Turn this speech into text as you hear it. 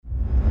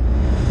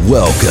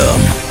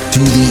Welcome to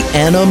the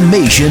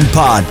Animation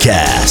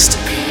Podcast,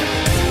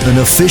 an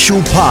official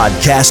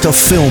podcast of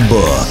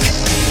Filmbook.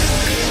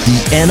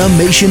 The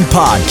Animation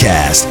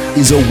Podcast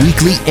is a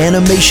weekly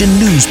animation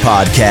news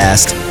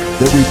podcast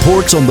that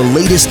reports on the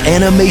latest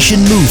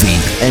animation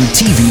movie and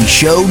TV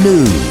show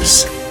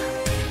news.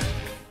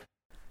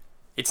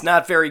 It's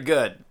not very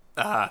good.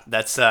 I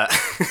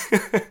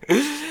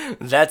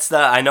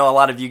know a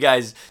lot of you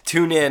guys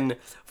tune in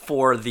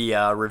for the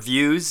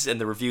reviews and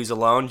the reviews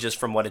alone, just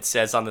from what it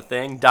says on the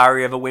thing.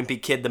 Diary of a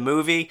Wimpy Kid, the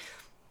movie,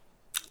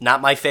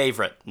 not my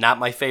favorite. Not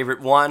my favorite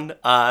one.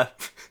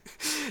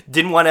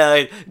 Didn't want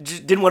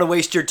to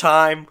waste your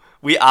time.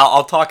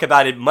 I'll talk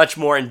about it much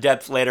more in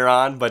depth later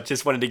on, but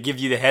just wanted to give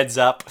you the heads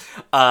up.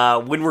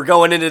 When we're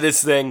going into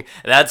this thing,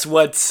 that's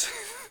what's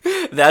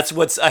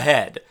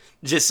ahead.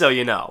 Just so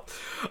you know.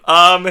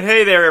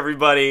 Hey there,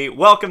 everybody.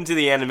 Welcome to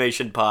the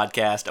Animation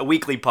Podcast, a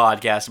weekly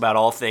podcast about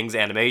all things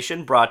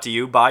animation, brought to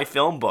you by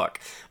Filmbook.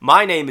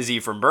 My name is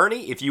Ephraim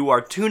Burney. If you are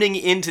tuning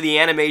into the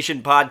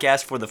Animation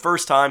Podcast for the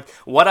first time,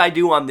 what I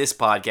do on this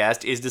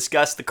podcast is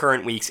discuss the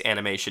current week's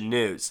animation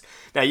news.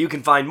 Now, you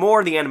can find more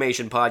of the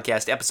Animation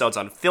Podcast episodes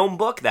on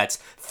Filmbook, that's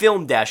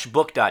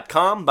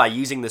film-book.com, by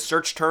using the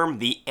search term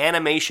The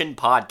Animation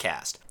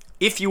Podcast.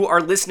 If you are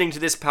listening to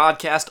this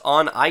podcast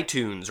on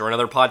iTunes or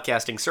another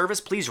podcasting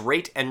service, please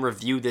rate and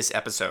review this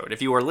episode.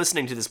 If you are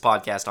listening to this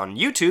podcast on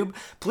YouTube,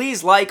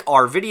 please like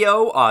our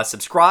video,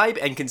 subscribe,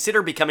 and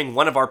consider becoming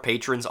one of our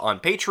patrons on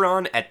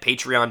Patreon at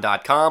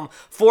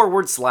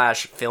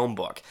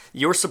patreon.com/filmbook.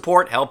 Your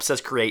support helps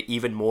us create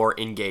even more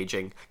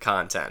engaging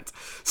content.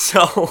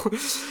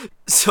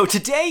 So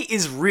today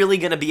is really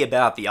going to be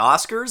about the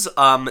Oscars.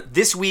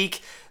 This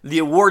week, the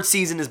award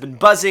season has been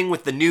buzzing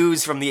with the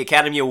news from the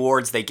Academy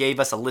Awards. They gave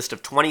us a list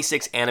of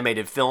 26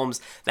 animated films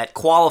that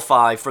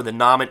qualify for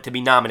to be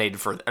nominated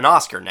for an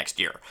Oscar next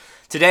year.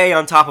 Today,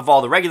 on top of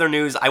all the regular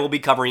news, I will be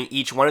covering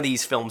each one of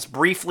these films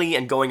briefly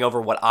and going over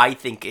what I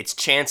think its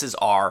chances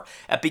are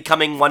at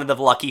becoming one of the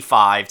lucky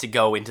five to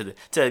go into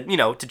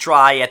to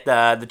try at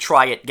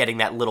getting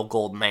that little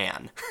gold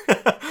man.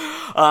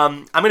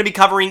 I'm going to be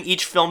covering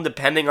each film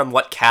depending on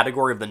what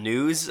category of the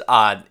news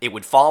it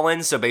would fall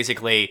in. So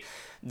basically,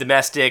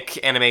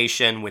 domestic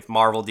animation with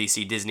Marvel,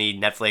 DC, Disney,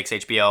 Netflix,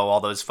 HBO, all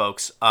those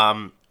folks,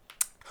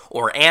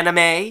 or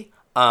anime,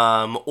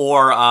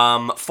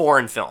 or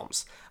foreign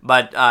films.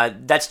 But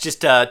that's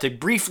just to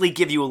briefly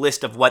give you a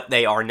list of what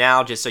they are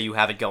now, just so you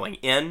have it going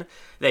in.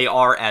 They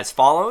are as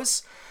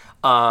follows: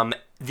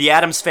 The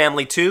Addams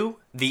Family 2,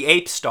 The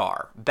Ape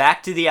Star,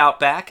 Back to the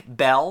Outback,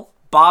 Belle,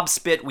 Bob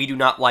Spit, We Do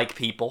Not Like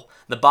People,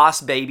 The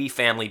Boss Baby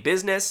Family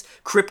Business,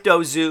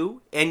 Crypto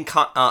Zoo,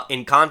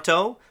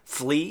 Encanto,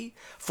 Flea,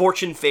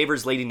 Fortune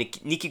Favors Lady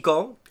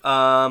Nikiko,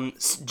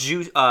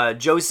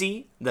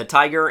 Josie, the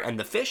Tiger and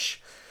the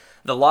Fish,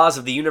 The Laws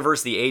of the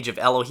Universe, The Age of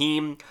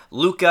Elohim,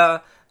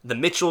 Luca, The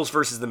Mitchells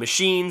vs. the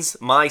Machines,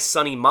 My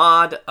Sunny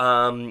Maud,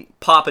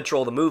 Paw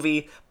Patrol the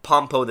Movie,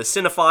 Pompo the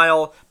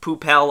Cinephile,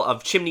 Poopel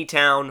of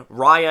Chimneytown,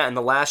 Raya and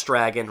the Last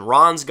Dragon,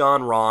 Ron's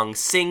Gone Wrong,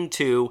 Sing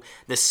 2,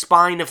 The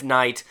Spine of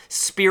Night,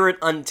 Spirit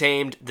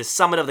Untamed, The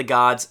Summit of the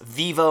Gods,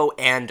 Vivo,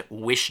 and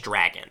Wish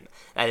Dragon.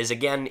 That is,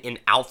 again, in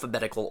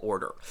alphabetical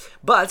order.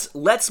 But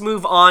let's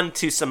move on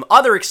to some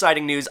other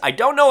exciting news. I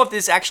don't know if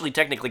this actually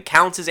technically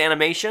counts as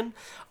animation.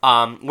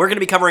 We're going to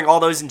be covering all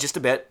those in just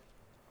a bit.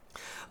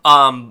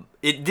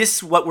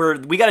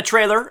 We got a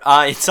trailer.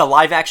 It's a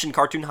live-action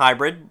cartoon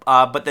hybrid,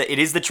 but it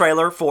is the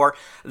trailer for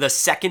the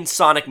second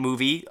Sonic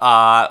movie,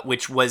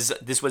 which was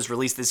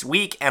released this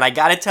week. And I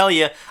gotta tell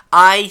you,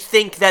 I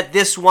think that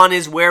this one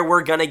is where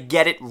we're gonna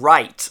get it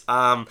right.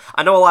 I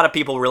know a lot of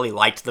people really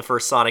liked the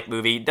first Sonic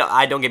movie.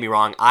 Don't get me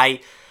wrong. I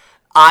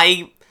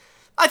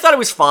thought it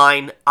was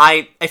fine.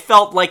 I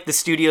felt like the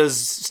studios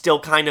still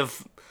kind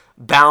of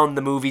bound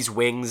the movie's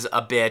wings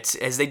a bit,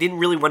 as they didn't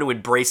really want to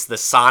embrace the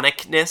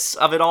Sonic-ness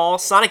of it all.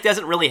 Sonic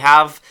doesn't really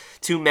have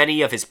too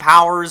many of his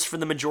powers for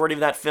the majority of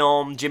that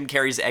film. Jim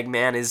Carrey's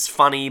Eggman is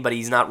funny, but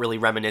he's not really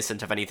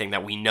reminiscent of anything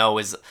that we know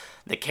as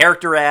the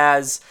character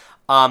as.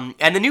 And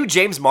the new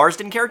James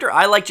Marsden character,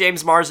 I like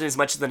James Marsden as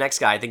much as the next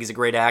guy. I think he's a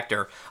great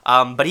actor.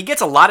 But he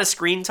gets a lot of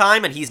screen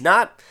time, and he's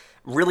not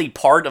really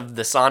part of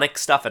the Sonic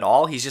stuff at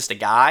all. He's just a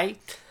guy.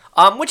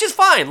 Which is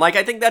fine. Like,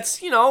 I think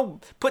that's,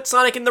 put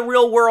Sonic in the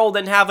real world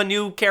and have a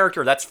new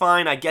character. That's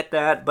fine, I get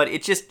that. But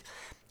it just,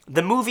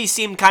 the movie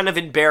seemed kind of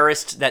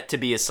embarrassed to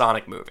be a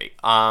Sonic movie.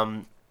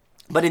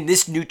 But in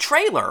this new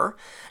trailer,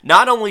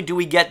 not only do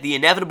we get the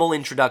inevitable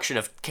introduction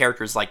of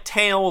characters like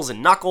Tails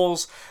and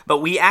Knuckles, but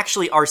we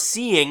actually are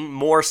seeing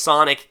more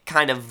Sonic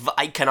kind of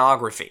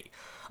iconography.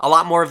 A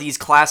lot more of these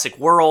classic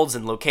worlds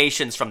and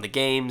locations from the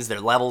games,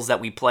 their levels that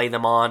we play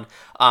them on.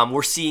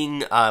 We're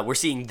seeing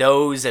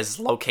those as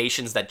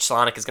locations that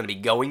Sonic is going to be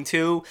going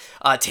to.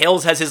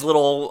 Tails has his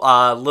little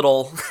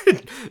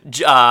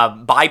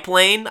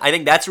biplane. I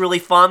think that's really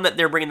fun that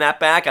they're bringing that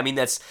back. I mean,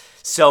 that's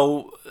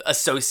so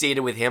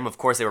associated with him. Of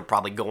course, they were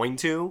probably going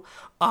to.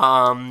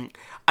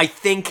 I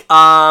think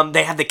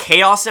they have the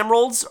Chaos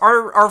Emeralds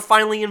are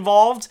finally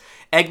involved.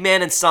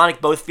 Eggman and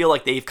Sonic both feel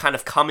like they've kind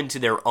of come into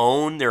their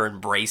own. They're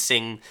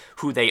embracing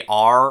who they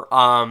are.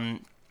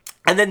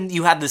 And then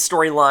you have the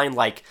storyline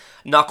like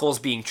Knuckles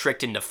being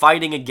tricked into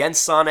fighting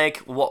against Sonic.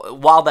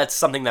 While that's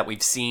something that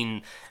we've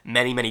seen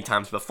many, many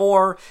times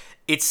before,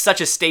 it's such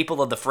a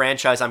staple of the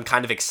franchise. I'm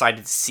kind of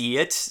excited to see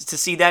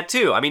that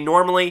too. I mean,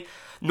 normally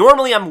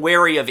I'm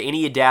wary of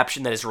any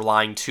adaptation that is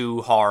relying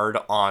too hard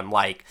on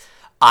like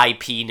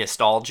IP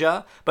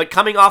nostalgia, but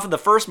coming off of the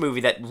first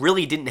movie that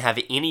really didn't have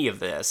any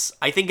of this,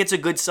 I think it's a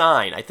good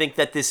sign. I think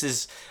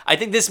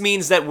this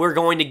means that we're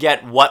going to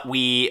get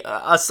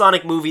a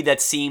Sonic movie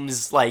that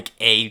seems like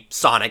a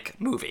Sonic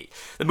movie.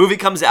 The movie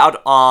comes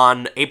out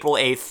on April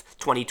 8th,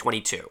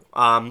 2022.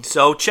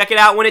 So check it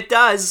out when it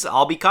does.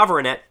 I'll be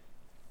covering it.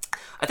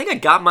 I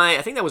think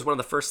that was one of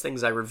the first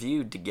things I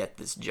reviewed to get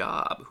this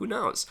job. Who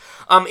knows?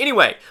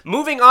 Anyway,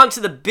 moving on to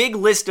the big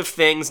list of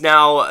things.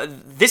 Now,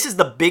 this is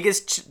the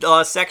biggest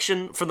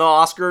section for the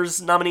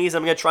Oscars nominees.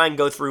 I'm going to try and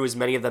go through as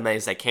many of them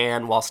as I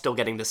can while still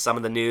getting to some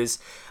of the news.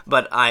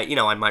 But I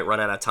might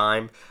run out of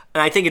time.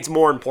 And I think it's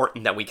more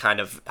important that we kind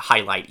of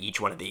highlight each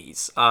one of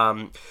these.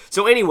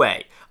 So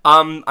anyway,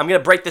 I'm going to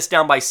break this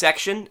down by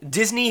section.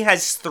 Disney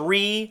has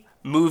 3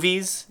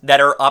 movies that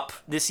are up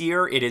this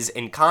year. It is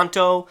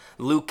Encanto,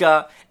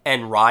 Luca,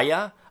 and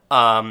Raya.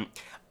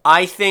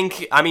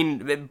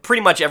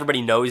 Pretty much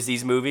everybody knows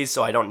these movies,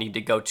 so I don't need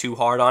to go too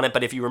hard on it.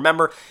 But if you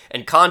remember,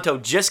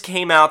 Encanto just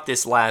came out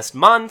this last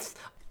month.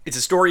 It's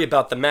a story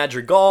about the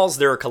Madrigals.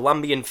 They're a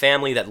Colombian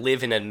family that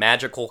live in a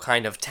magical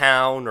kind of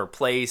town or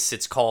place.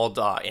 It's called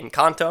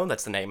Encanto.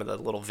 That's the name of the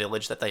little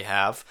village that they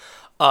have.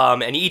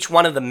 And each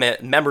one of the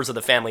members of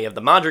the family of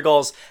the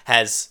Madrigals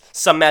has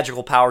some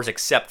magical powers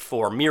except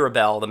for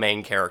Mirabel, the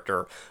main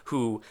character,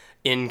 who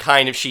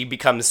she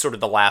becomes sort of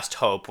the last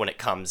hope when it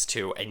comes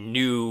to a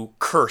new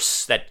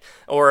curse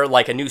or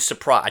like a new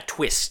surprise, a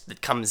twist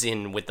that comes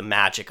in with the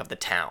magic of the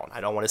town.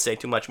 I don't want to say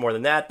too much more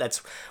than that. That's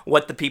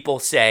what the people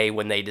say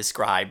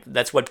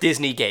that's what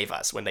Disney gave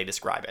us when they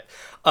describe it.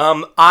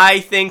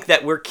 I think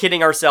that we're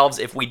kidding ourselves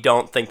if we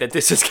don't think that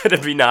this is going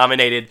to be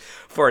nominated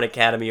for an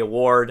Academy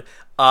Award.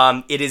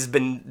 It has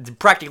been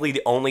practically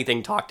the only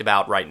thing talked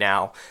about right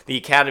now. The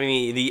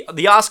Academy, the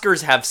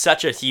Oscars have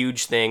such a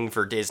huge thing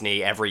for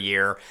Disney every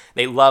year.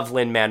 They love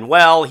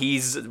Lin-Manuel.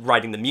 He's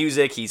writing the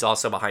music. He's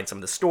also behind some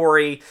of the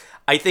story.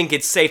 I think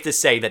it's safe to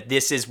say that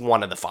this is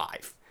one of the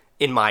 5,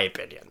 in my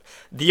opinion.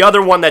 The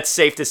other one that's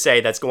safe to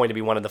say that's going to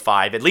be one of the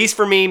 5, at least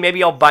for me,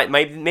 maybe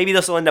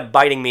this will end up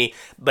biting me,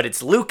 but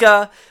it's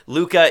Luca.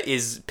 Luca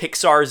is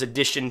Pixar's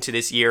addition to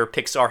this year.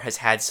 Pixar has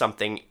had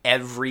something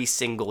every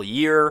single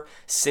year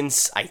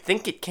since I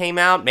think it came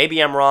out.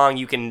 Maybe I'm wrong.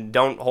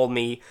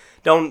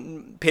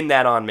 Don't pin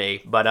that on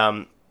me, but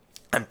I'm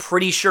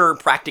pretty sure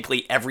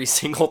practically every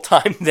single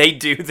time they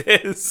do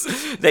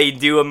this, they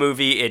do a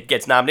movie, it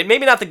gets nominated.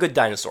 Maybe not The Good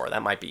Dinosaur.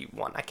 That might be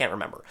one. I can't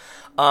remember.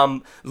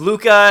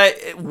 Luca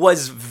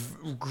was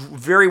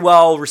very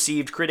well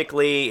received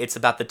critically. It's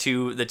about the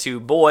two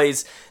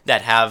boys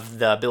that have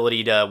the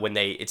ability to,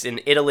 it's in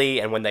Italy,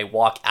 and when they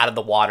walk out of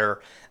the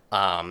water,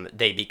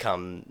 they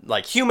become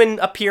like human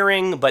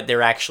appearing, but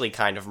they're actually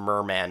kind of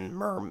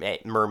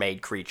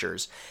mermaid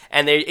creatures.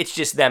 And it's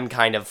just them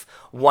kind of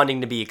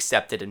wanting to be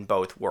accepted in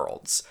both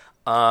worlds.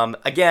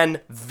 Again,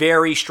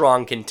 very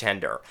strong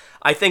contender.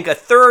 I think a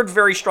third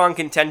very strong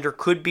contender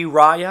could be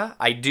Raya.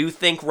 I do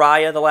think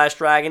Raya, The Last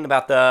Dragon,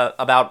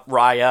 about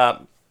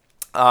Raya,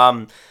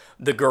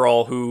 the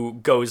girl who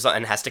goes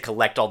and has to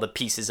collect all the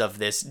pieces of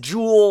this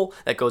jewel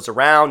that goes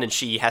around, and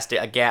she has to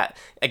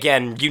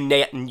again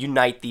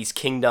unite these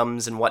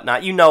kingdoms and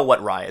whatnot. You know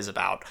what Raya is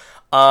about.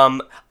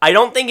 I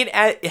don't think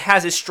it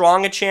has as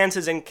strong a chance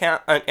as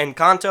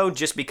Encanto,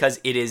 just because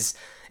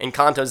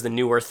Encanto's the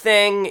newer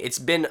thing. It's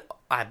been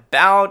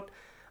about,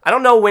 I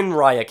don't know when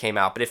Raya came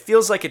out, but it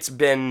feels like it's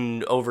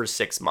been over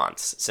 6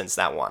 months since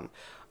that one.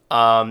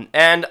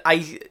 And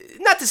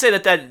not to say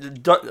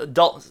that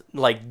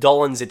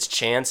dullens its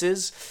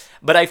chances,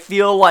 but I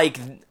feel like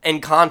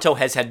Encanto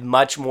has had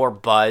much more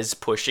buzz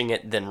pushing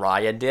it than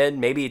Raya did.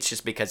 Maybe it's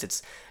just because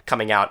it's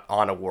coming out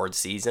on award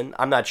season.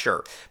 I'm not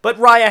sure. But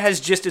Raya has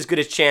just as good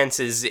a chance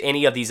as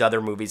any of these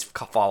other movies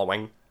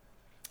following.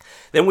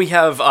 Then we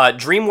have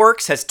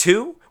DreamWorks has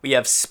 2. We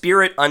have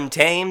Spirit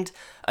Untamed.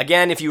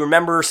 Again, if you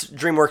remember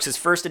DreamWorks'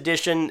 first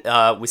edition,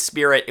 with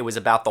Spirit, it was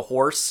about the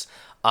horse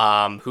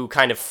who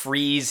kind of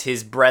frees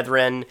his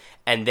brethren,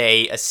 and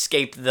they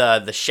escape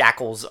the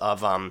shackles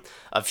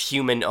of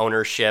human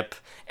ownership,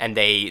 and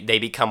they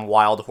become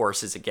wild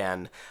horses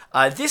again.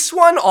 This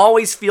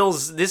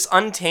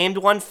Untamed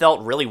one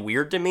felt really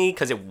weird to me,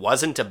 because it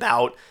wasn't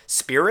about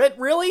Spirit,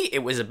 really.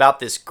 It was about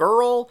this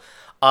girl,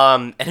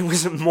 and it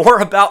was more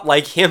about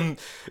like him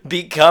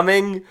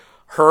becoming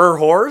her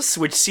horse,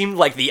 which seemed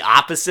like the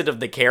opposite of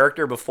the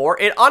character before.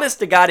 Honest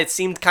to God, it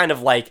seemed kind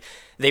of like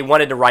they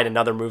wanted to write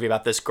another movie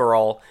about this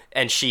girl,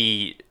 and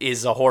she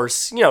is a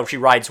horse, she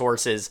rides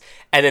horses,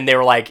 and then they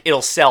were like,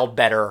 it'll sell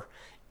better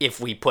if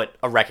we put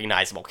a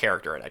recognizable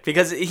character in it,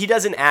 because he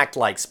doesn't act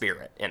like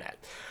Spirit in it.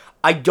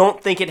 I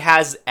don't think it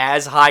has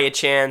as high a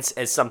chance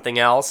as something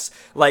else.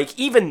 Like,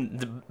 even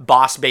the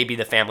Boss Baby,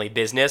 The Family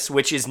Business,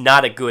 which is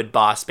not a good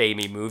Boss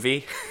Baby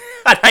movie.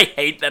 And I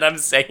hate that I'm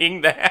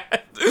saying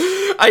that.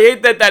 I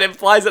hate that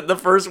implies that the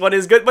first one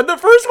is good, but the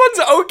first one's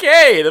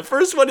okay. The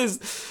first one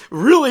is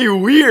really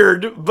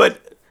weird,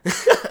 but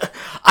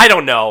I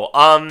don't know.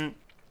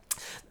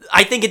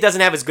 I think it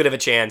doesn't have as good of a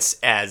chance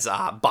as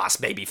Boss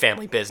Baby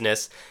Family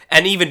Business,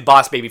 and even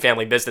Boss Baby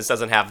Family Business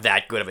doesn't have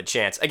that good of a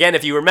chance. Again,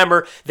 if you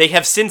remember, they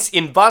have since,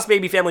 in Boss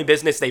Baby Family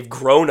Business, they've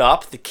grown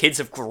up. The kids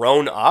have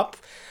grown up,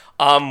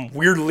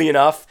 weirdly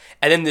enough,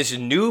 and then this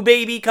new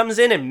baby comes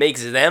in and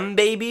makes them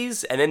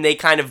babies, and then they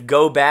kind of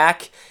go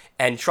back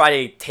and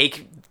try to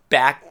take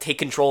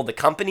control of the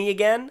company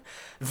again.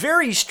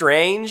 Very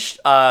strange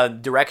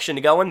direction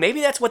to go in.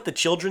 Maybe that's what the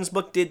children's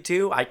book did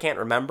too. I can't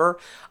remember.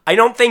 I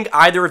don't think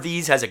either of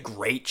these has a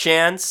great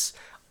chance,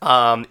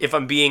 if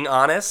I'm being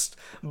honest.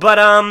 But,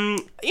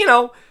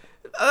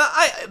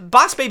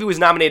 Boss Baby was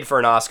nominated for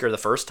an Oscar the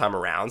first time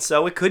around,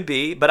 so it could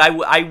be. But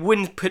I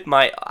wouldn't put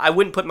my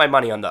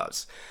money on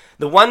those.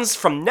 The ones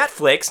from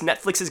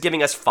Netflix is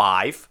giving us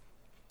 5.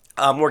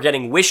 We're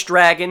getting Wish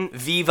Dragon,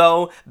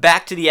 Vivo,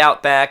 Back to the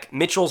Outback,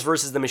 Mitchells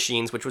vs. the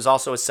Machines, which was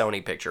also a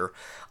Sony picture,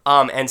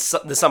 and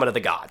The Summit of the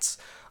Gods.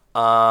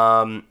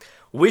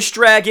 Wish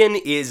Dragon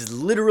is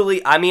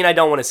literally, I mean, I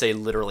don't want to say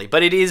literally,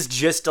 but it is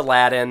just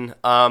Aladdin.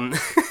 I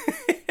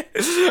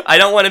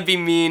don't want to be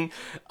mean.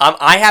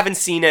 I haven't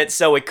seen it,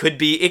 so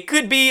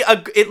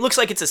it looks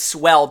like it's a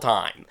swell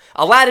time.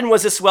 Aladdin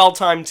was a swell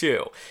time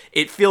too.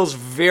 It feels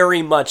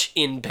very much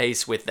in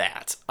pace with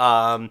that.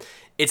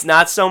 It's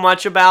not so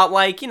much about,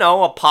 like,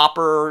 a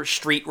pauper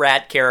street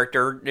rat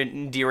character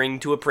endearing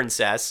to a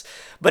princess,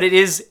 but it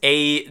is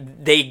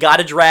they got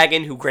a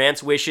dragon who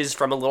grants wishes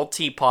from a little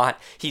teapot.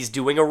 He's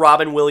doing a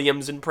Robin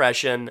Williams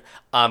impression.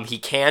 He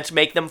can't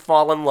make them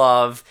fall in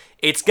love.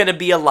 It's going to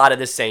be a lot of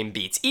the same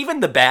beats. Even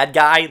the bad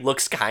guy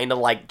looks kind of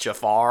like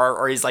Jafar,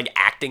 or he's, like,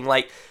 acting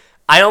like...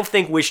 I don't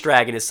think Wish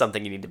Dragon is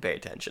something you need to pay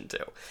attention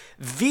to.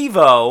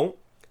 Vivo,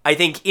 I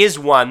think, is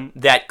one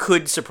that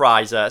could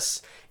surprise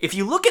us. If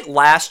you look at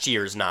last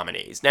year's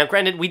nominees, now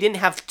granted, we didn't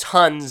have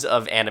tons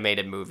of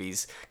animated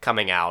movies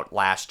coming out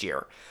last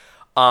year,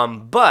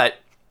 but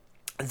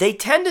they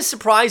tend to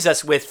surprise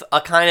us with a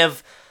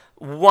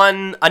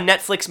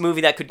Netflix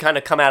movie that could kind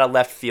of come out of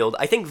left field.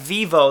 I think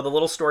Vivo, the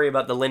little story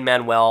about the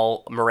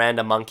Lin-Manuel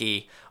Miranda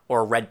monkey,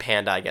 or Red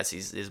Panda, I guess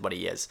is what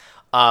he is,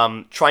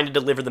 trying to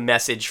deliver the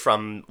message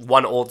from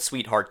one old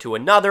sweetheart to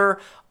another.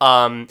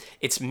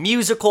 It's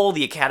musical.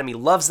 The Academy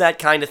loves that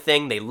kind of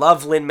thing. They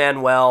love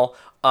Lin-Manuel.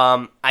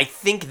 I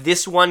think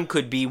this one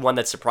could be one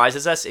that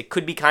surprises us. It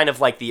could be kind of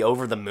like the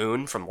Over the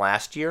Moon from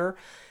last year.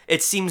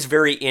 It seems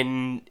very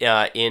in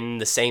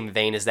the same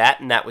vein as that,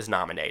 and that was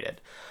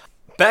nominated.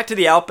 Back to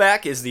the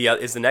Outback is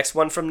the next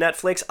one from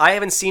Netflix. I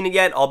haven't seen it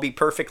yet, I'll be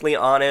perfectly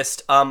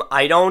honest.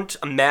 I don't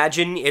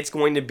imagine it's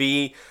going to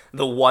be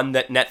the one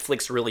that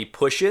Netflix really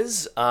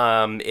pushes.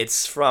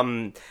 It's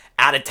from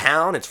out of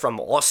town. It's from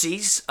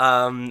Aussies,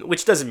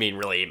 which doesn't mean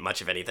really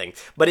much of anything.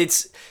 But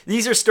this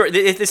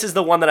is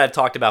the one that I've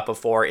talked about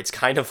before. It's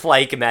kind of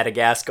like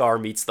Madagascar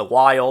meets The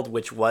Wild,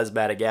 which was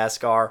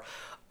Madagascar.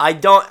 I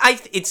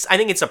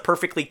think it's a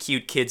perfectly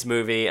cute kids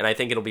movie, and I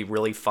think it'll be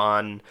really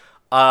fun.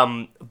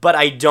 But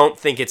I don't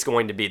think it's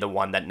going to be the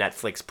one that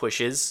Netflix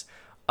pushes.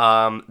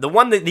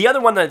 The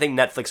other one that I think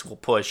Netflix will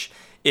push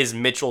is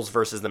Mitchells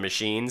vs. the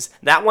Machines.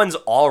 That one's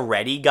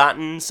already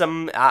gotten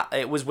some...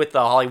 it was with the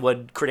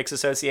Hollywood Critics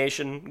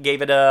Association,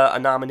 gave it a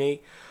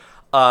nominee.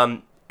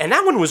 And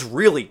that one was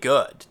really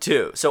good,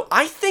 too. So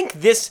I think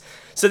this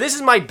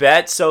is my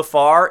bet so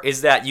far,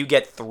 is that you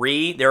get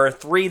 3. There are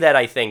 3 that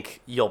I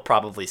think you'll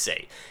probably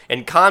see.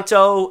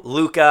 Encanto,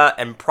 Luca,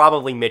 and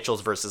probably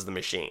Mitchells vs. the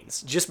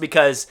Machines. Just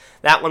because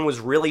that one was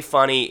really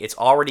funny. It's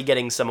already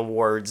getting some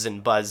awards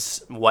and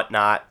buzz and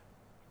whatnot.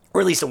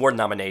 Or at least award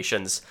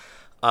nominations.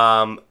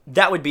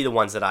 That would be the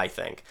ones that I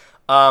think.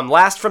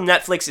 Last from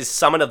Netflix is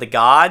Summit of the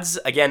Gods.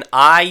 Again,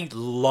 I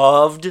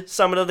loved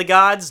Summit of the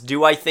Gods.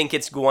 Do I think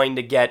it's going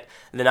to get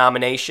the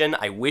nomination?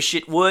 I wish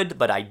it would,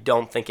 but I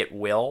don't think it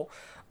will.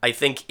 I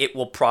think it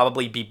will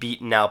probably be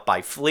beaten out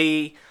by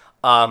Flea.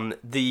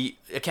 The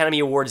Academy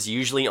Awards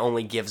usually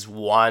only gives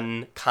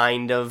one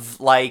kind of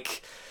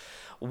like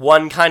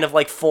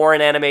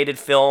foreign animated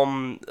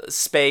film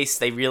space.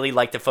 They really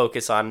like to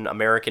focus on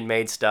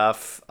American-made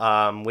stuff,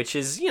 which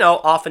is,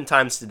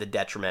 oftentimes to the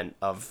detriment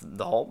of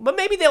the whole. But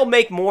maybe they'll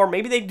make more.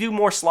 Maybe they do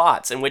more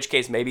slots, in which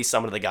case maybe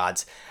Summit of the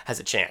Gods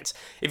has a chance.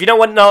 If you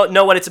don't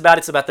know what it's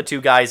about the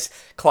 2 guys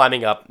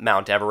climbing up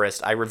Mount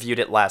Everest. I reviewed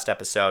it last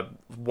episode.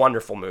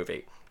 Wonderful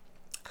movie.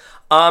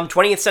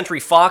 20th Century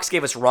Fox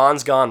gave us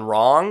Ron's Gone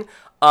Wrong.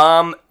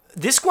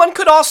 This one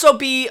could also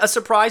be a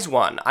surprise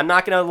one. I'm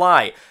not going to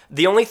lie.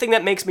 The only thing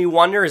that makes me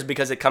wonder is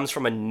because it comes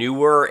from a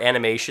newer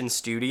animation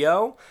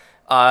studio.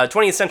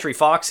 20th Century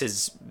Fox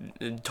has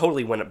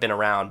totally been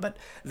around, but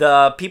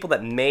the people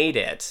that made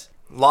it,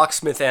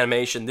 Locksmith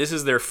Animation, this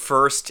is their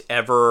first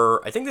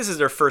ever, I think this is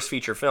their first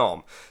feature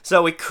film.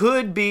 So it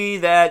could be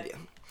that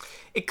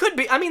It could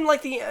be. I mean,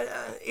 like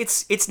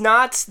it's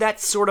not that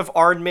sort of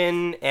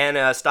Aardman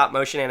and stop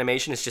motion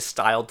animation. It's just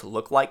styled to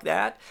look like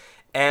that,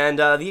 and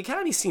the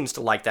Academy seems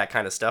to like that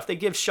kind of stuff. They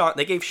gave Shaun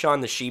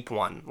the Sheep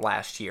one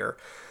last year,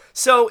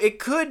 so it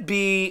could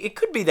be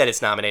that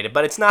it's nominated,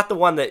 but it's not the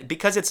one that,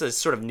 because it's a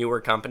sort of newer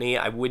company.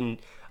 I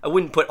wouldn't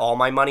put all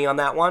my money on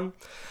that one.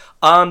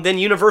 Then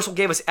Universal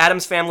gave us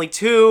Addams Family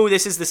 2.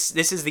 This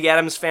is the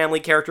Addams Family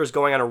characters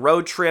going on a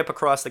road trip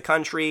across the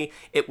country.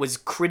 It was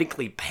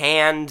critically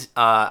panned.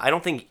 I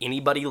don't think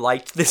anybody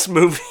liked this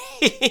movie,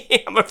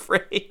 I'm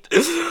afraid.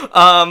 So,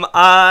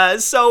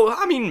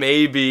 I mean,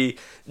 maybe.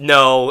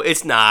 No,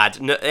 it's not.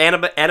 No,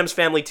 Addams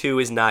Family 2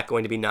 is not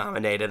going to be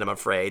nominated, I'm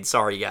afraid.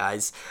 Sorry,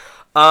 guys.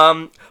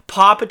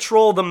 Paw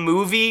Patrol the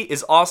movie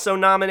is also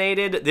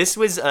nominated. This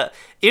was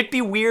it'd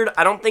be weird.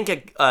 I don't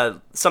think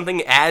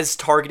something as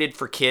targeted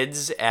for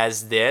kids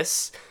as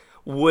this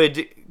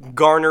would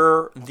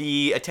garner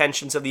the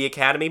attentions of the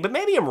Academy, but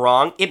maybe I'm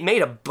wrong. It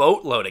made a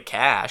boatload of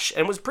cash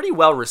and was pretty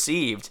well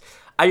received.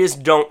 I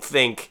just don't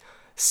think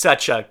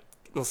such a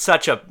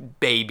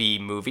baby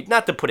movie,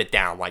 not to put it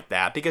down like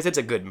that, because it's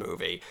a good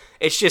movie.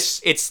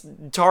 It's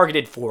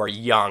targeted for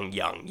young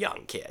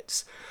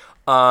kids.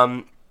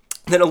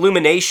 Then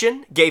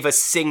Illumination gave us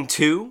Sing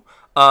 2.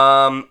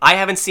 I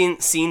haven't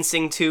seen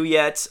Sing 2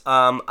 yet.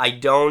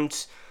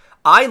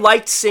 I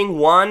liked Sing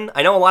 1.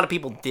 I know a lot of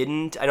people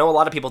didn't. I know a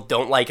lot of people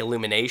don't like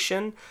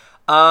Illumination.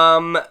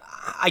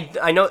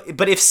 I know,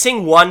 but if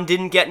Sing 1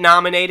 didn't get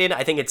nominated,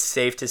 I think it's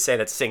safe to say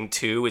that Sing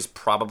 2 is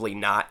probably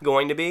not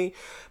going to be.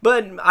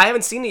 But I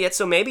haven't seen it yet,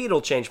 so maybe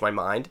it'll change my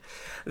mind.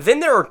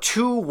 Then there are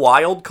 2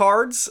 wild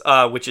cards,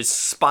 which is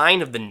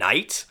Spine of the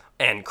Night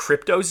and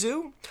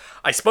Cryptozoo.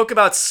 I spoke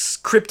about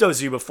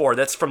Cryptozoo before.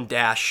 That's from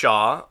Dash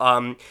Shaw.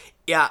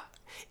 Yeah,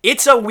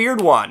 it's a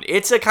weird one.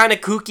 It's a kind of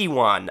kooky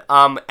one.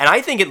 And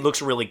I think it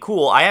looks really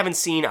cool. I haven't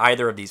seen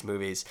either of these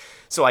movies,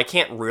 so I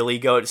can't really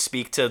go to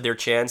speak to their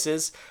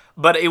chances.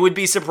 But it would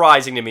be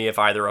surprising to me if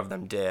either of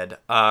them did.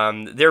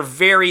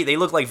 They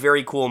look like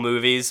very cool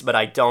movies, but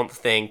I don't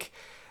think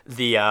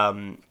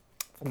the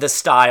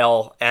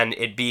style and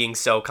it being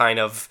so kind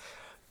of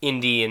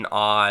indie and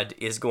odd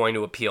is going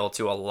to appeal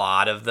to a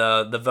lot of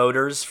the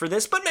voters for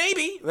this, but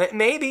maybe it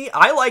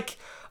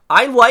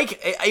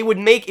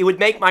would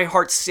make my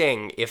heart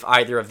sing if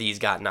either of these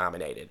got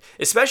nominated.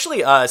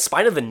 Especially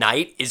Spine of the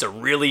Night is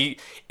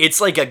it's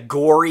like a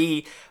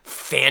gory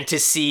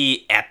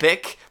fantasy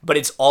epic, but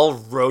it's all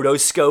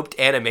rotoscoped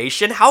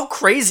animation. How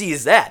crazy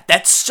is that?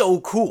 That's so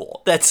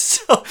cool.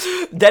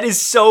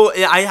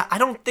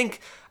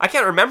 I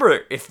can't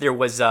remember if there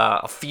was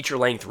a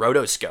feature-length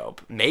rotoscope.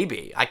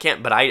 Maybe. I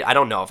can't, but I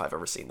don't know if I've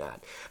ever seen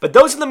that. But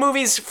those are the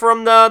movies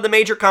from the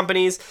major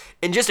companies.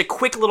 And just a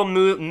quick little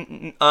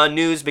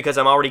news, because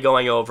I'm already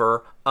going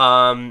over.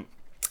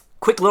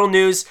 Quick little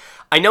news.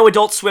 I know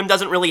Adult Swim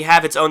doesn't really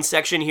have its own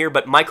section here,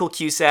 but Michael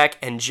Cusack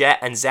and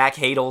Zach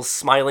Hadel's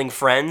Smiling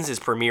Friends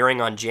is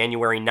premiering on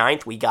January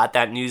 9th. We got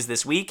that news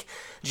this week.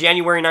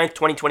 January 9th,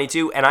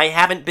 2022, and I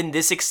haven't been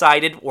this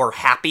excited or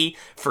happy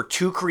for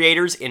 2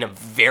 creators in a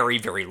very,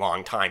 very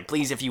long time.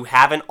 Please, if you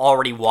haven't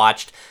already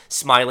watched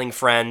Smiling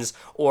Friends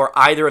or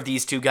either of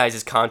these 2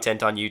 guys'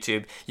 content on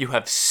YouTube, you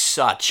have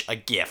such a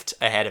gift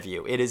ahead of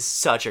you. It is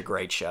such a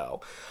great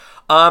show.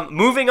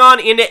 Moving on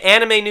into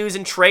anime news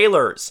and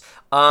trailers.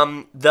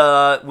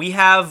 We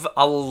have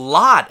a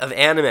lot of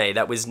anime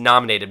that was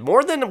nominated,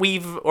 more than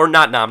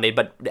not nominated,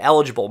 but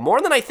eligible,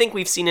 more than I think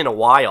we've seen in a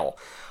while.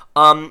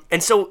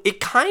 And so it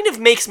kind of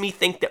makes me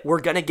think that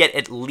we're going to get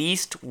at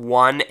least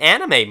one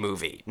anime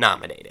movie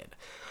nominated.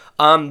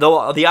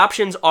 The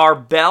options are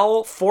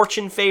Belle,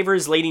 Fortune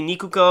Favors Lady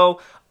Nikuko,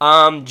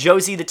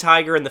 Josie the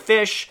Tiger and the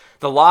Fish,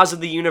 The Laws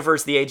of the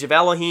Universe, The Age of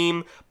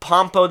Elohim,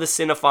 Pompo the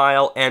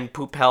Cinephile, and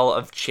Pupel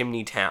of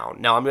Chimney Town.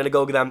 Now, I'm going to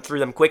go through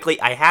them quickly.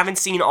 I haven't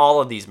seen all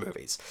of these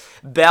movies.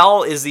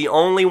 Belle is the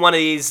only one of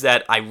these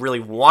that I really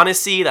want to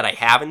see that I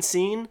haven't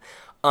seen.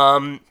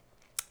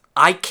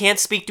 I can't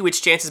speak to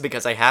its chances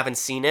because I haven't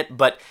seen it,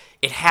 but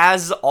it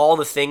has all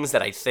the things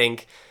that I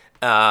think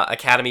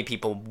Academy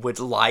people would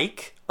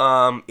like.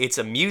 It's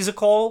a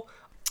musical.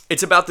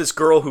 It's about this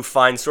girl who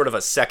finds sort of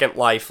a Second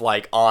Life,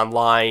 like,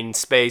 online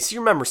space. You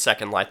remember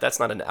Second Life.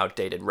 That's not an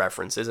outdated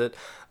reference, is it?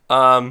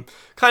 Kind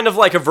of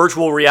like a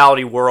virtual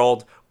reality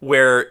world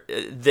where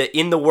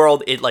in the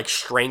world, it, like,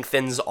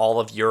 strengthens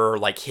all of your,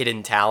 like,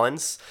 hidden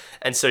talents.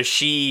 And so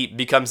she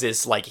becomes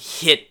this, like,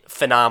 hit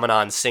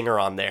phenomenon singer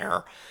on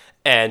there.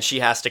 And she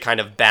has to kind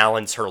of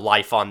balance her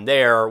life on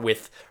there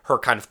with her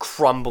kind of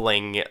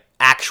crumbling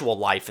actual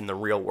life in the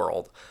real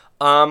world.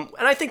 And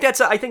I think that's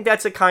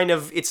a kind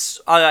of,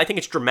 I think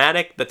it's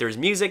dramatic, that there's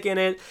music in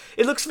it.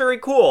 It looks very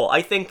cool.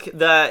 I think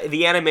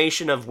the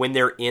animation of when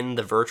they're in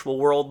the virtual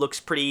world looks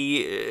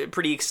pretty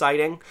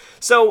exciting.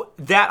 So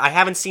that, I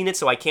haven't seen it,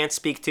 so I can't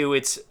speak to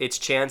its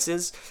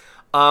chances.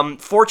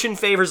 Fortune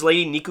Favors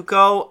Lady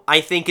Nikuko,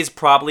 I think is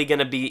probably going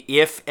to be,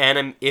 if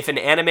an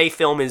anime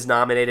film is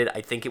nominated,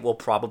 I think it will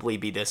probably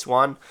be this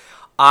one.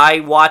 I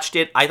watched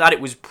it. I thought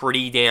it was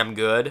pretty damn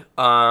good.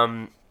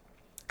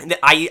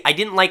 I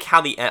didn't like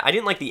I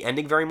didn't like the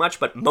ending very much,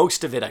 but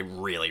most of it I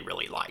really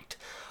really liked.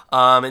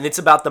 And it's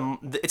about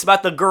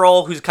the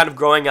girl who's kind of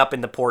growing up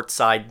in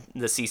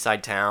the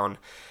seaside town,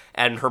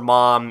 and her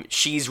mom,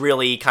 she's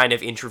really kind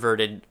of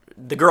introverted.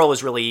 The girl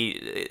is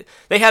really,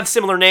 they have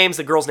similar names.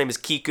 The girl's name is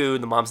Kiku,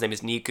 the mom's name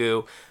is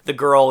Niku. The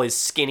girl is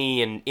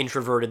skinny and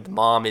introverted. The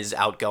mom is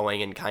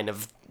outgoing and kind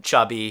of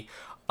chubby.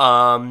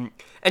 And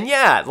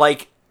yeah,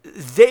 like,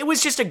 it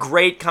was just a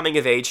great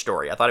coming-of-age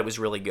story. I thought it was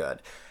really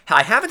good.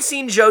 I haven't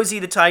seen Josie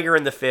the Tiger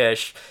and the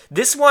Fish.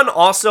 This one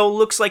also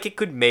looks like it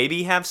could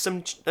maybe have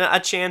a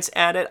chance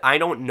at it. I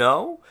don't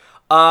know.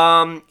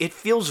 It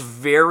feels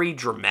very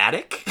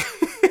dramatic.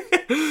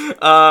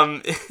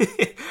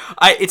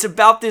 It's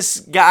about this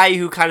guy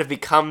who kind of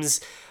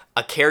becomes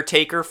a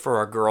caretaker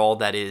for a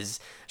girl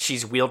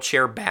she's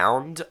wheelchair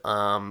bound.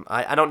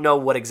 I don't know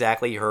what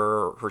exactly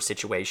her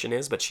situation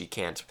is, but she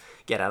can't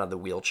get out of the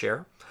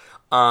wheelchair.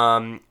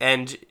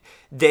 And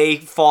they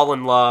fall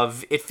in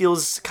love. It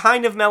feels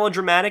kind of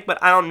melodramatic, but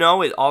I don't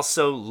know. It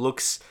also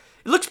looks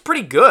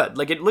pretty good.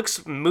 Like, it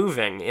looks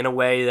moving in a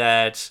way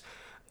that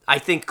I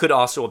think could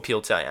also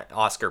appeal to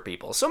Oscar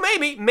people. So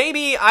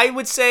maybe I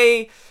would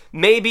say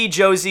maybe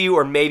Josie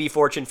or maybe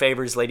Fortune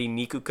Favors Lady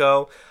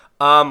Nikuko.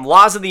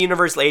 Laws of the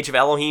Universe, Age of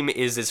Elohim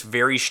is this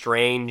very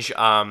strange,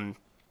 I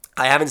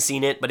haven't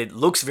seen it, but it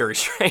looks very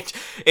strange.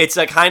 It's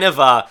a kind of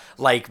a,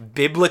 like,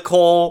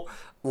 biblical,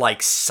 like,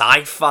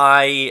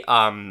 sci-fi,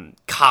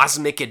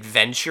 cosmic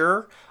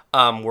adventure,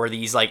 where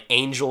these, like,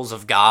 angels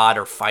of God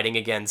are fighting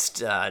against,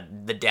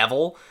 the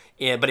devil.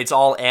 Yeah, but it's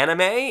all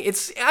anime.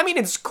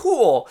 It's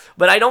cool,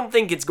 but I don't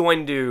think it's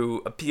going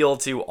to appeal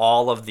to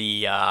all of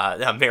the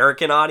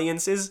American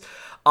audiences.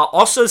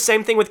 Also,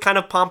 same thing with kind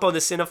of Pompo the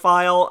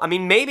Cinephile. I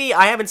mean, maybe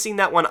I haven't seen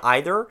that one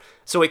either,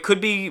 so it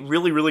could be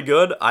really, really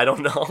good. I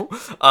don't know.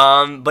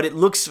 But it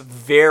looks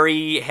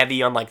very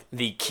heavy on, like,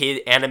 the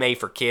kid anime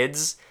for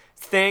kids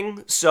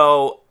thing,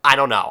 so I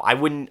don't know. I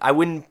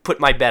wouldn't put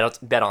my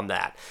bet on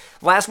that.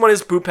 Last one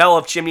is Poopel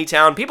of Chimney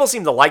Town. People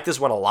seem to like this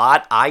one a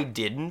lot. I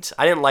didn't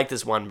like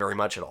this one very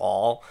much at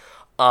all.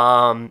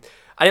 I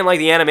didn't like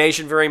the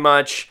animation very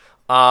much.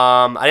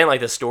 I didn't like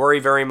the story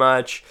very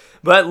much.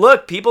 But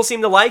look, people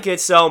seem to like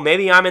it, so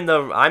maybe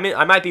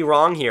I might be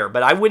wrong here,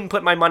 but I wouldn't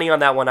put my money on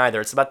that one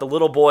either. It's about the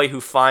little boy who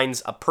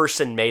finds a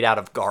person made out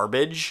of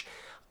garbage,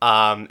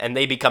 and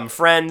they become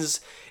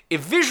friends.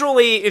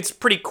 Visually, it's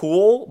pretty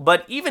cool,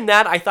 but even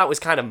that I thought was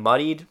kind of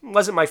muddied. It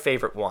wasn't my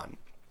favorite one.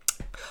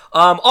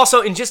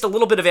 Also, in just a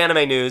little bit of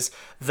anime news,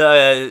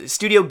 the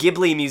Studio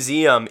Ghibli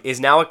Museum is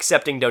now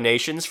accepting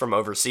donations from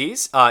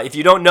overseas. If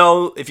you don't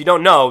know, the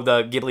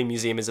Ghibli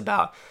Museum is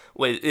about,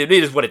 it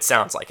is what it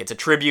sounds like. It's a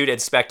tribute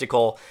and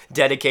spectacle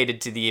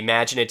dedicated to the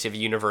imaginative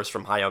universe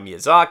from Hayao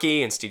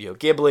Miyazaki and Studio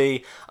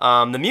Ghibli.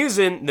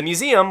 The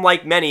museum,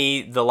 like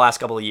many the last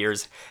couple of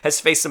years,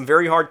 has faced some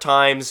very hard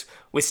times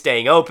with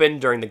staying open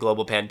during the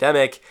global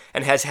pandemic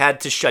and has had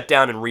to shut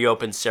down and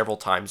reopen several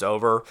times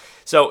over.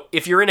 So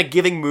if you're in a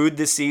giving mood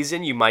this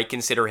season, you might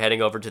consider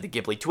heading over to the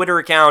Ghibli Twitter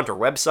account or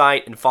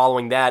website and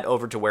following that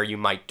over to where you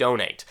might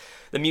donate.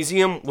 The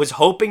museum was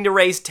hoping to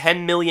raise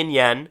 10 million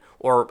yen,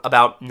 or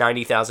about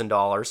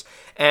 $90,000,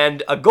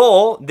 and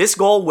this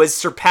goal was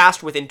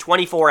surpassed within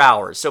 24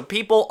 hours, so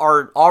people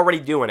are already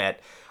doing it.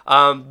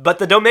 But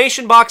the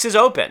donation box is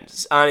open.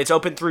 It's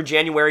open through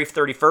January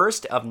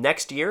 31st of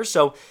next year,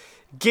 so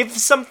give it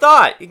some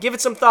thought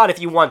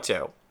if you want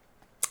to.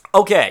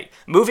 Okay,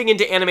 moving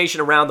into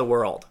animation around the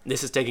world.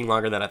 This is taking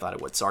longer than I thought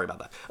it would. Sorry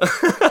about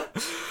that.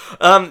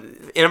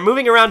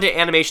 Moving around to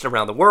animation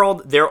around the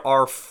world, there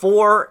are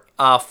 4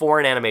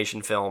 foreign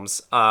animation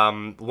films.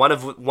 One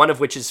of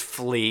which is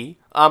Flea.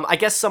 I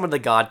guess Some of the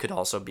God could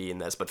also be in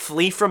this, but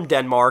Flea from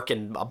Denmark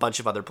and a bunch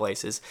of other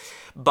places.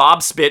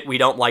 Bob Spit, We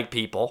Don't Like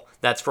People.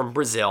 That's from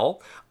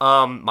Brazil.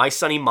 My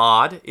Sunny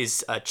Maud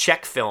is a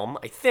Czech film,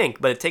 I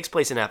think, but it takes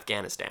place in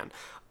Afghanistan.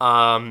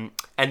 And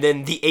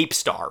then The Ape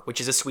Star, which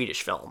is a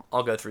Swedish film.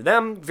 I'll go through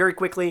them very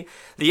quickly.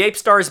 The Ape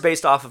Star is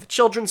based off of a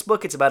children's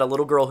book. It's about a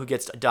little girl who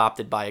gets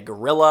adopted by a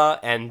gorilla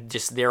and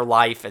just their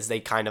life as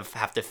they kind of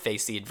have to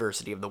face the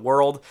adversity of the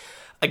world.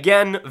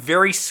 Again,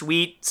 very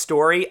sweet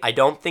story. I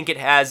don't think it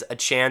has a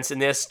chance in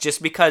this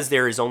just because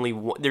there's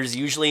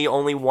usually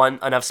only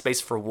enough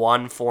space for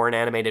one foreign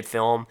animated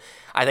film.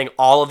 I think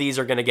all of these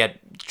are going to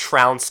get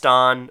trounced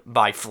on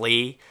by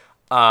Flea.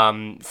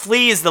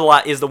 Flea is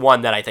the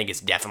one that I think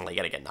is definitely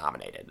going to get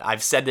nominated.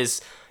 I've said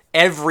this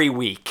every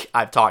week.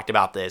 I've talked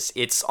about this.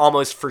 It's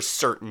almost for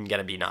certain going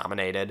to be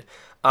nominated,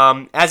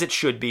 as it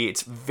should be.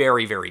 It's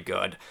very, very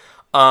good.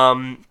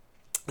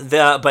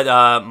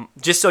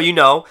 Just so you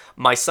know,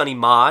 My Sunny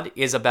Maud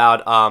is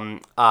about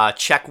a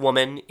Czech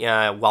woman.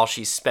 While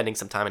she's spending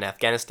some time in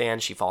Afghanistan,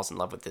 she falls in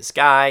love with this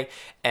guy,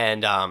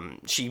 and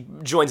she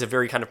joins a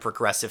very kind of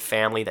progressive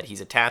family that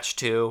he's attached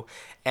to.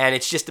 And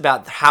it's just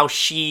about how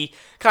she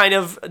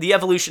the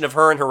evolution of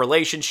her and her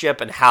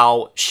relationship, and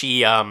how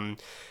she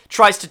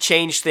tries to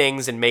change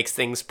things and makes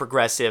things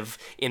progressive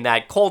in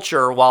that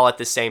culture while at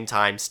the same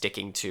time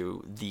sticking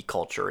to the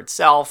culture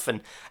itself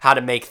and how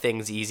to make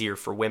things easier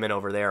for women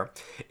over there.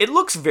 It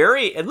looks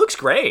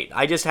great.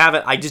 I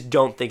just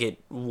don't think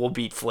it will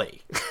beat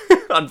Flea,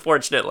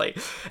 unfortunately.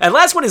 And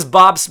last one is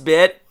Bob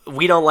Spit.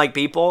 We Don't Like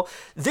People.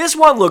 This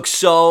one looks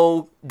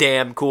so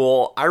damn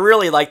cool. I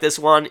really like this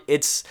one.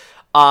 It's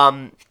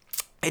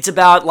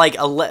about like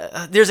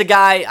there's a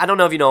guy, I don't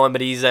know if you know him, but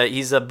he's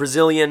a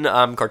Brazilian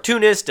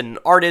cartoonist and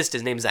artist.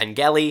 His name's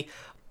Angeli.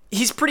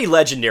 He's pretty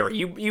legendary.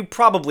 You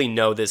probably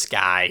know this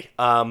guy.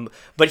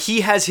 But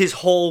he has his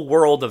whole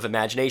world of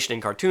imagination in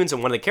cartoons,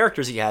 and one of the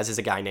characters he has is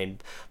a guy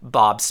named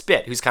Bob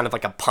Spit, who's kind of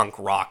like a punk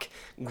rock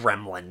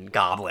gremlin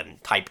goblin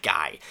type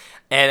guy.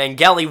 And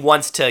Angeli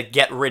wants to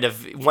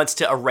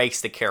erase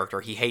the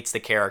character. He hates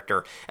the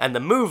character. And the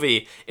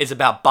movie is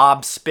about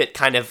Bob Spit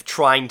kind of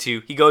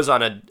he goes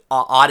on an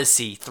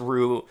odyssey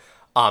through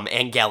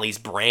Angeli's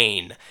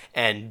brain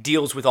and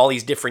deals with all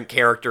these different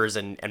characters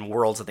and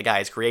worlds that the guy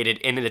has created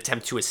in an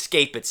attempt to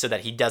escape it so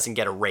that he doesn't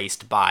get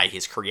erased by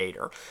his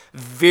creator.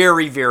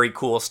 Very, very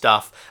cool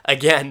stuff.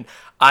 Again,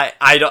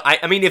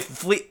 I mean,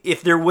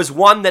 if there was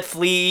one that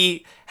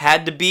Flea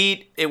had to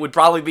beat, it would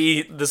probably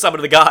be The Summit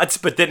of the Gods,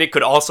 but then it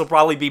could also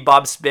probably be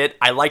Bob Spit.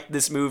 I like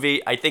this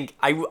movie. I think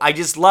I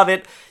just love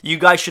it. You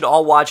guys should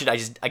all watch it.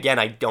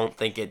 I don't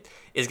think it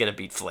is going to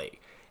beat Flea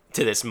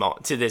to this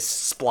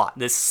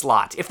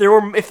slot.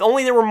 If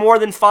only there were more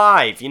than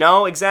 5,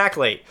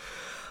 exactly.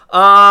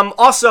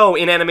 Also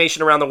in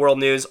animation around the world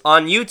news,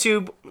 on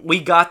YouTube, we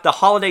got the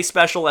holiday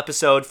special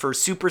episode for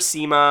Super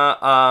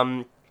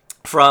Sema,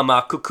 from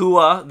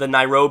Kukua, the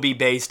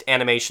Nairobi-based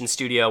animation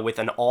studio with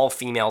an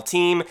all-female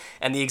team,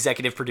 and the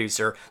executive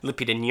producer,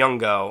 Lupita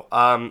Nyong'o.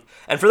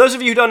 And for those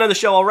of you who don't know the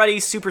show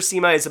already, Super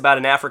Sema is about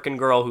an African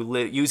girl who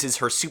uses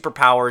her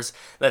superpowers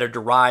that are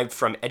derived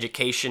from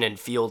education in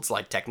fields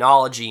like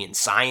technology and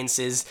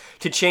sciences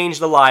to change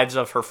the lives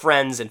of her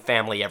friends and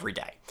family every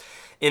day.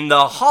 In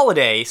the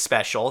holiday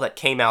special that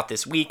came out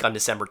this week on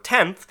December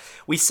 10th,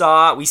 we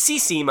see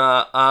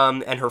Sema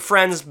and her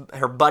friends,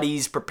 her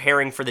buddies,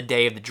 preparing for the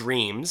Day of the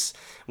Dreams,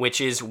 which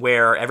is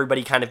where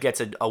everybody kind of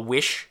gets a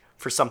wish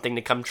for something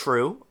to come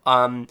true.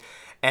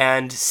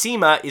 And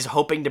Sema is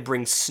hoping to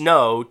bring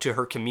snow to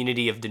her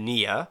community of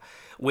Dunia,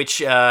 which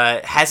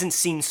hasn't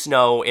seen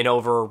snow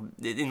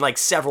in like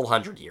several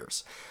hundred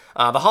years.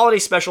 The holiday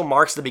special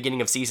marks the beginning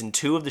of season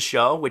 2 of the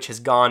show, which has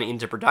gone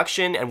into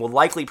production and will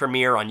likely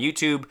premiere on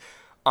YouTube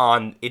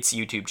on its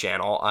YouTube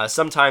channel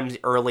sometime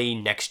early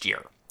next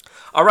year.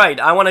 All right,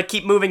 I want to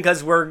keep moving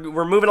because we're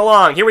moving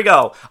along. Here we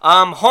go.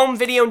 Home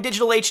video and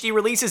digital HD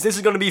releases. This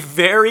is going to be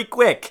very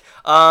quick.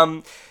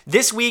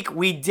 This week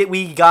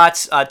we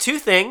got 2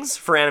 things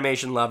for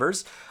animation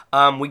lovers.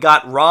 We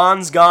got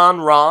Ron's Gone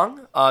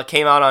Wrong.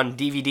 Came out on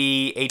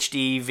DVD,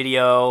 HD,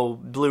 video,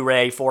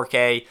 Blu-ray,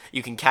 4K.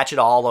 You can catch it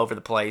all over the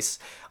place.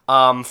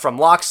 From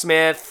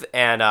Locksmith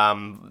and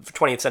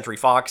 20th Century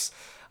Fox.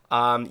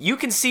 You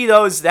can see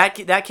those.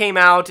 That came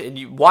out, and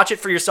you watch it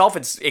for yourself.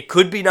 It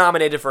could be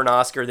nominated for an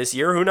Oscar this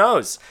year. Who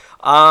knows?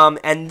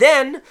 And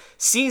then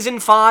season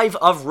 5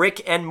 of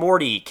Rick and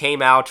Morty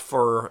came out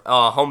for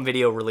home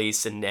video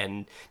release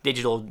and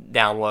digital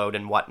download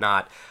and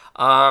whatnot.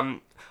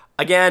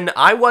 Again,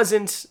 I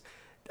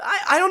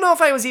don't know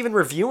if I was even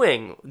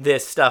reviewing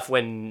this stuff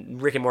when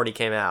Rick and Morty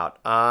came out.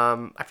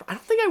 I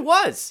don't think I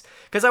was,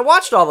 because I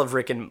watched all of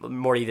Rick and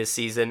Morty this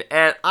season,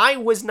 and I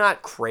was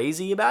not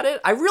crazy about it.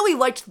 I really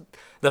liked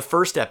the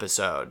first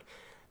episode.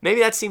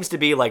 Maybe that seems to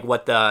be like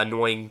what the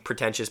annoying,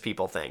 pretentious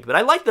people think, but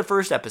I liked the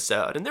first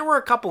episode, and there were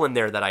a couple in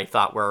there that I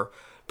thought were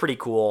pretty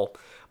cool.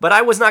 But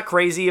I was not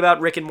crazy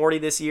about Rick and Morty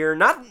this year.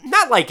 Not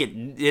like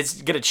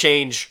it's gonna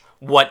change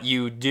what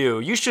you do.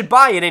 You should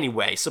buy it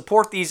anyway.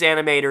 Support these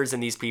animators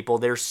and these people.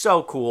 They're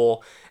so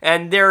cool.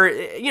 And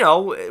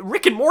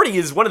Rick and Morty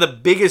is one of the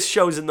biggest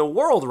shows in the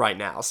world right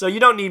now. So you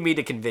don't need me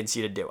to convince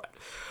you to do it.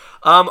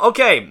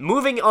 Okay,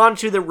 moving on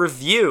to the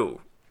review.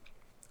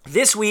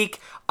 This week,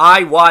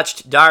 I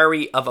watched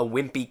Diary of a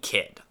Wimpy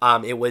Kid.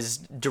 It was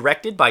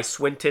directed by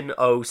Swinton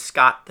O.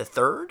 Scott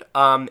III,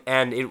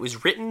 and it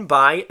was written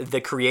by the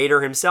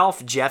creator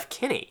himself, Jeff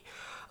Kinney.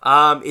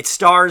 It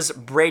stars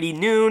Brady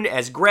Noon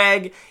as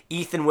Greg,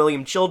 Ethan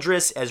William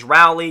Childress as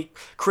Rowley,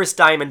 Chris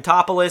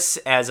Diamantopoulos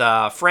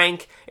as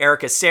Frank,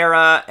 Erica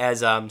Serra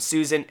as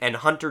Susan, and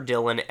Hunter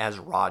Dillon as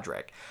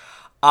Roderick.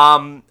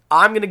 I'm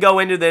going to go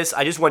into this.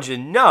 I just want you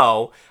to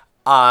know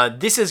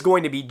this is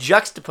going to be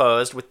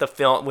juxtaposed with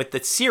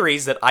the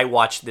series that I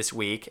watched this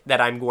week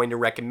that I'm going to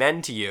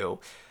recommend to you,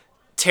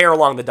 Tear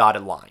Along the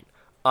Dotted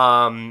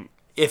Line.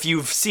 If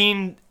you've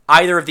seen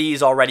either of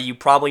these already, you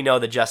probably know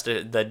the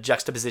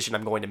juxtaposition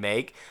I'm going to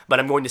make, but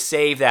I'm going to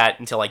save that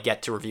until I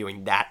get to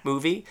reviewing that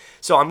movie.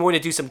 So I'm going to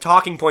do some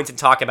talking points and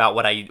talk about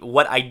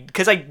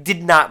because I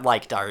did not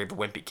like Diary of a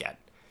Wimpy Kid.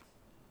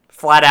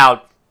 Flat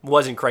out,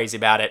 wasn't crazy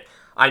about it.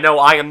 I know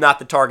I am not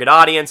the target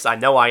audience. I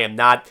know I am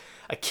not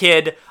a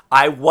kid.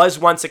 I was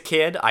once a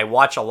kid. I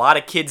watch a lot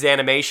of kids'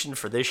 animation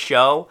for this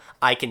show.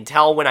 I can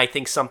tell when I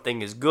think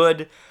something is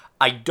good.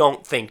 I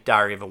don't think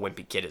Diary of a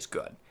Wimpy Kid is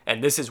good.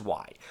 And this is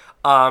why.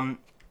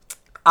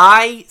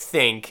 I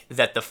think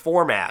that the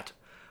format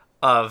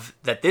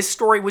that this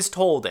story was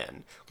told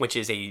in, which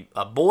is a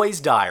boy's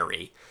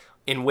diary,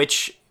 in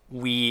which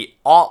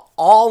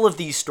all of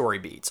the story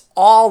beats,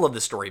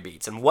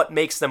 and what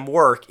makes them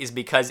work is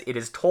because it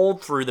is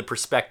told through the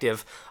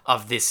perspective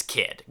of this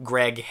kid,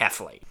 Greg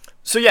Heffley.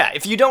 So yeah,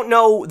 if you don't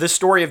know the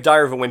story of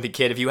Diary of a Wimpy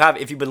Kid, if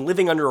you've been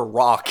living under a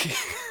rock,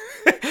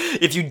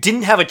 if you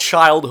didn't have a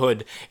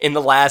childhood in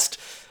the last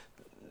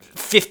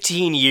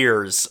 15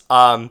 years.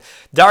 Diary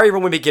of a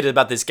Wimpy Kid is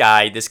about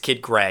this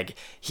kid Greg.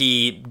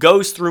 He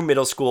goes through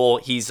middle school.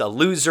 He's a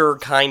loser,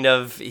 kind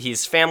of.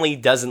 His family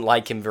doesn't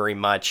like him very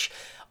much.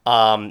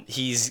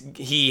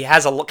 He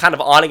has a kind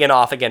of on again,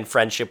 off again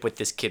friendship with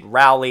this kid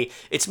Rowley.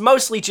 It's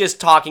mostly just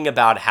talking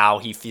about how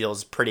he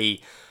feels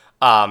pretty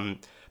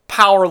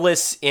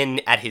powerless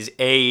at his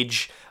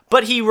age.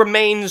 But he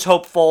remains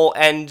hopeful,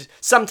 and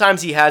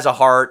sometimes he has a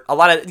heart.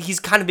 He's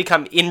kind of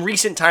become, in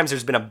recent times,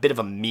 there's been a bit of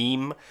a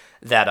meme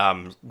that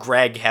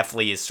Greg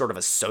Heffley is sort of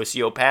a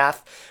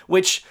sociopath,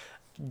 which,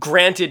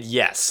 granted,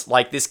 yes,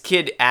 like, this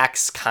kid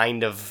acts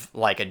kind of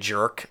like a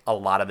jerk a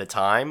lot of the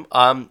time,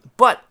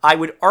 but I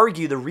would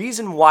argue the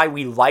reason why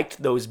we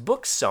liked those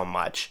books so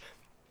much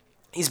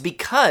is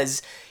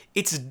because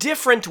it's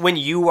different when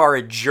you are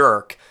a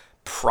jerk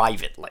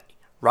privately.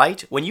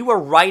 Right? When you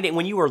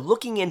are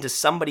looking into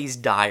somebody's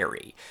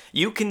diary,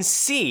 you can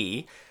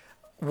see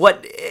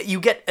what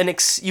you get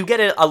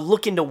a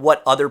look into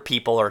what other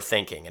people are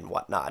thinking and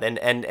whatnot,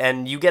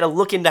 and you get a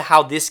look into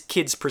how this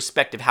kid's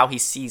perspective, how he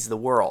sees the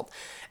world.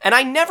 And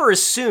I never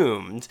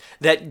assumed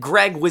that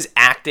Greg was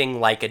acting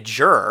like a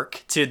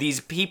jerk to these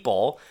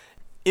people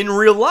in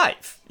real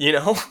life, you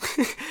know?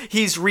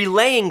 He's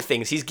relaying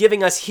things. He's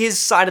giving us his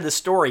side of the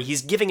story.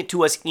 He's giving it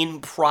to us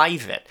in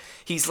private.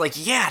 He's like,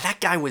 yeah,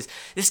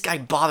 this guy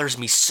bothers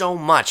me so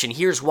much, and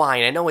here's why,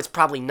 and I know it's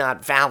probably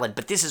not valid,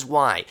 but this is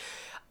why.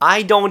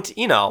 I don't,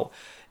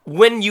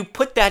 when you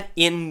put that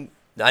in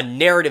a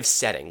narrative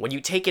setting, when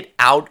you take it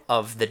out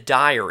of the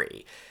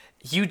diary,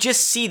 you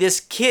just see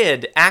this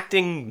kid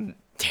acting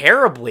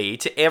terribly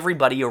to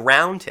everybody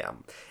around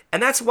him.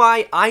 And that's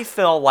why I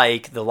feel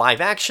like the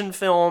live-action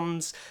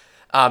films,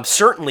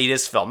 certainly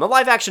this film, the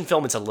live-action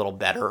film is a little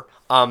better,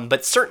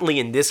 but certainly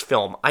in this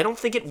film, I don't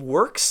think it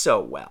works so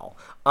well.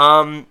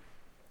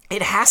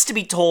 It has to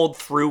be told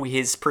through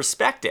his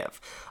perspective.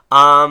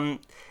 And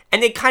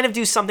they kind of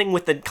do something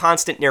with the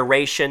constant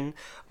narration,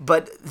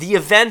 but the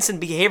events and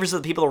behaviors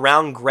of the people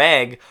around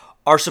Greg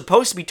are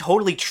supposed to be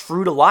totally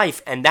true to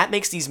life, and that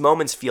makes these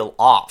moments feel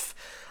off.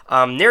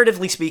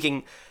 Narratively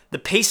speaking, the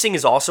pacing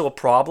is also a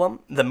problem.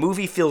 The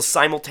movie feels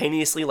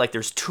simultaneously like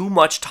there's too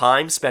much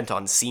time spent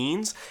on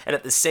scenes, and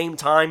at the same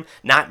time,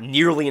 not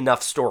nearly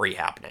enough story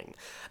happening.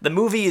 The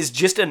movie is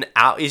just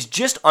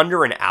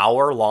under an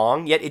hour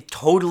long, yet it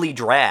totally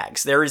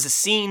drags. There is a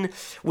scene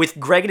with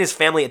Greg and his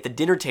family at the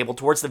dinner table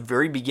towards the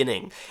very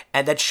beginning,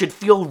 and that should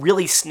feel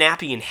really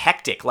snappy and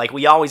hectic, like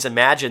we always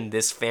imagined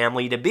this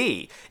family to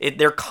be.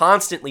 They're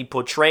constantly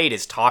portrayed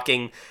as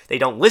talking, they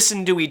don't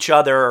listen to each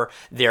other,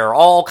 they're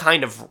all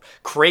kind of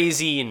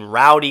crazy and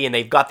rowdy, and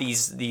they've got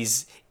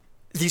these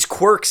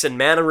quirks and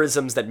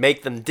mannerisms that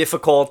make them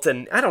difficult,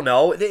 and I don't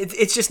know,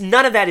 it's just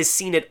none of that is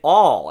seen at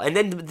all. And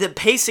then the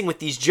pacing with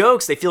these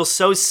jokes, they feel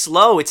so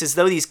slow. It's as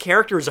though these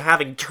characters are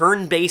having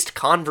turn-based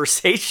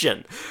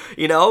conversation,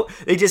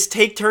 They just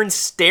take turns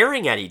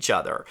staring at each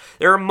other.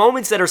 There are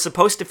moments that are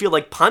supposed to feel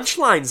like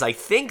punchlines, I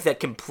think, that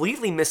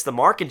completely miss the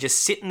mark and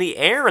just sit in the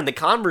air, and the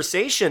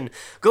conversation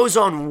goes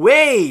on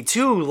way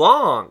too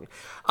long.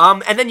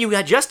 And then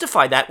you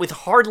justify that with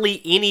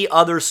hardly any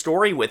other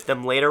story with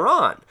them later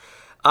on.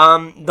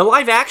 The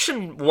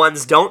live-action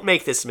ones don't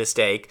make this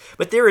mistake,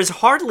 but there is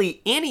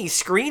hardly any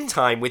screen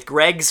time with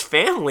Greg's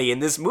family in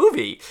this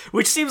movie,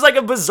 which seems like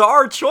a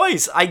bizarre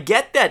choice. I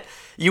get that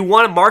you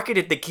want to market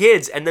it to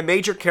kids, and the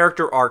major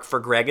character arc for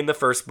Greg in the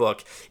first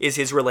book is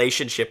his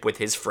relationship with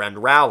his friend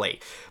Rowley.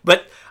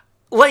 But,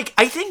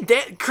 I think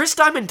Chris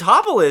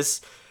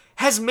Diamantopoulos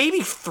has maybe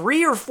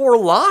 3 or 4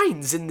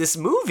 lines in this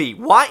movie.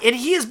 Why? And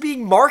he is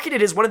being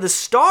marketed as one of the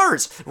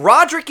stars.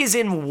 Roderick is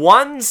in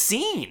one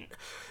scene.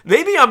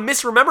 Maybe I'm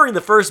misremembering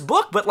the first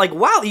book, but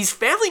wow, these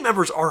family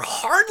members are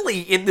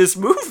hardly in this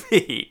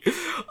movie.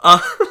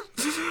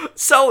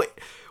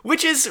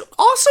 Which is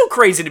also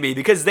crazy to me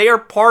because they are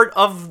part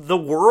of the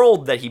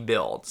world that he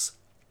builds.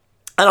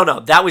 I don't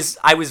know.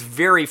 I was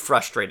very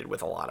frustrated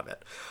with a lot of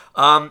it.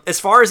 As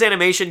far as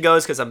animation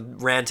goes, because I'm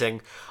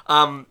ranting,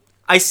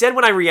 I said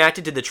when I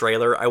reacted to the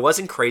trailer, I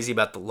wasn't crazy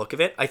about the look of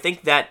it. I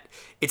think that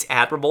it's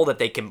admirable that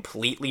they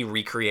completely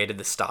recreated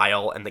the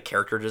style and the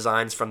character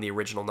designs from the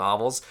original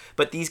novels,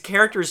 but these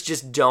characters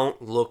just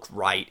don't look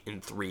right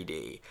in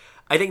 3D.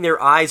 I think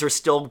their eyes are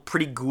still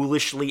pretty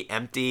ghoulishly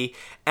empty,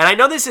 and I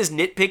know this is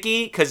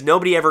nitpicky because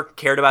nobody ever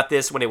cared about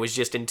this when it was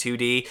just in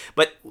 2D,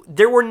 but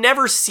there were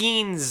never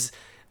scenes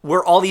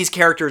where all these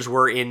characters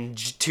were in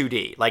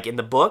 2D, like in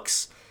the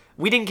books.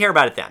 We didn't care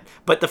about it then.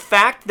 But the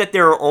fact that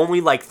there are only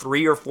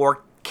 3 or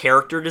 4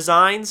 character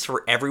designs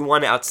for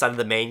everyone outside of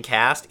the main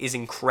cast is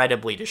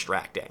incredibly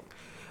distracting.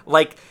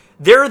 Like,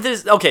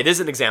 this is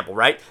an example,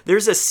 right?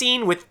 There's a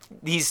scene with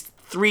these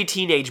 3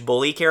 teenage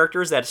bully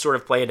characters that sort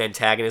of play an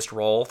antagonist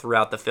role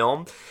throughout the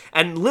film.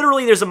 And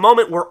literally there's a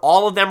moment where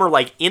all of them are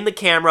like in the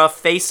camera,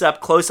 face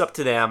up, close up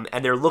to them,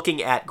 and they're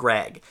looking at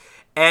Greg.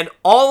 And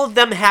all of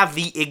them have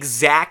the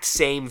exact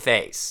same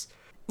face.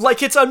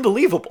 Like, it's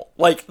unbelievable.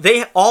 Like,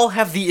 they all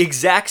have the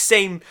exact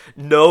same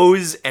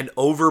nose and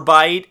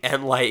overbite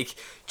and, like,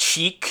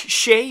 cheek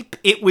shape.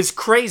 It was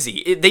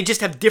crazy. They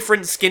just have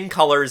different skin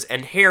colors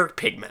and hair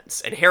pigments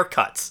and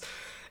haircuts.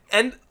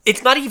 And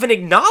it's not even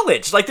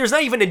acknowledged. Like, there's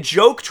not even a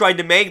joke trying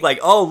to make, like,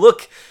 oh,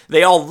 look,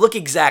 they all look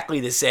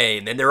exactly the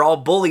same, and they're all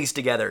bullies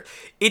together.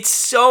 It's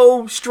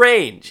so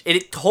strange.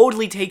 It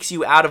totally takes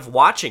you out of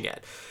watching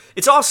it.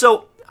 It's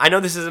also, I know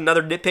this is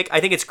another nitpick, I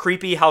think it's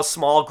creepy how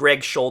small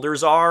Greg's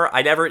shoulders are.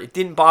 It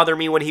didn't bother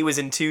me when he was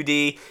in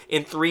 2D.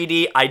 In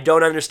 3D, I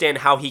don't understand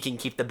how he can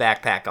keep the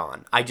backpack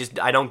on. I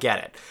don't get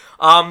it.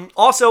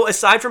 Also,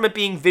 aside from it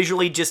being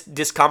visually just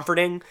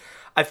discomforting,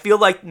 I feel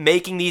like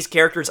making these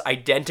characters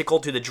identical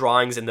to the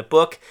drawings in the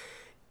book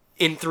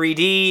in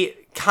 3D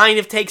kind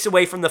of takes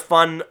away from the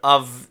fun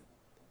of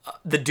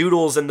the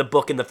doodles in the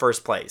book in the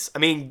first place. I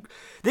mean,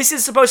 this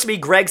is supposed to be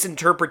Greg's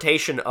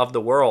interpretation of the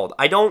world.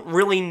 I don't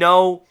really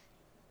know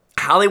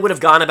how they would have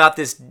gone about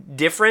this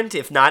different,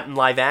 if not in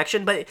live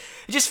action, but it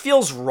just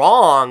feels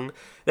wrong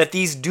that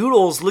these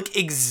doodles look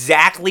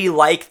exactly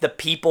like the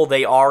people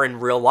they are in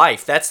real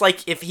life. That's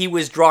like if he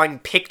was drawing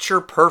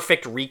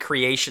picture-perfect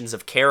recreations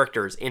of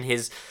characters in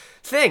his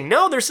thing.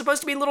 No, they're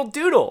supposed to be little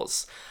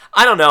doodles.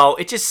 I don't know.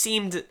 It just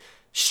seemed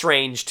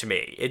strange to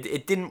me.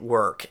 It didn't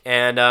work.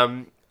 And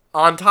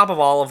on top of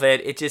all of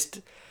it,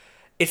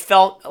 it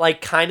felt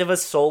like kind of a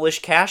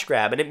soulish cash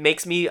grab, and it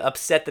makes me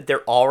upset that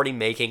they're already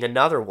making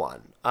another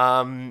one.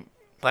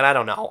 But I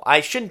don't know.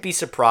 I shouldn't be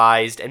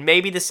surprised, and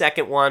maybe the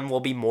second one will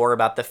be more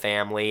about the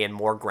family and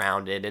more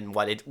grounded in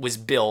what it was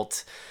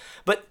built.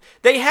 But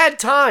they had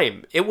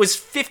time. It was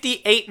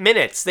 58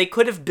 minutes. They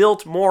could have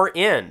built more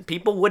in.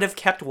 People would have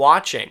kept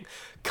watching.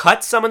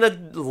 Cut some of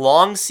the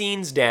long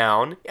scenes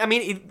down. I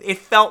mean, it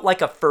felt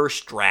like a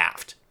first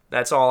draft.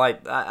 That's all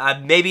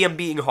maybe I'm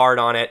being hard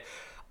on it.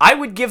 I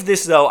would give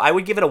this, though, I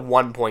would give it a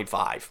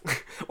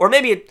 1.5. Or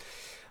maybe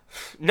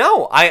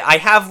no, I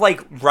have,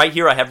 like, right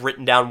here, I have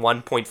written down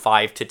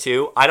 1.5 to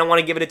 2. I don't want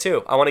to give it a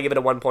 2. I want to give it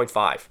a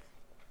 1.5.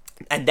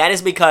 And that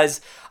is because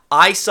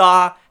I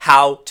saw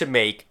how to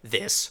make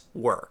this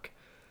work.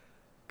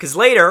 Because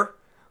later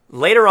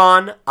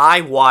on,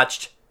 I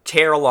watched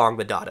Tear Along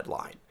the Dotted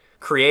Line,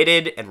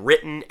 created and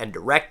written and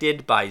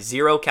directed by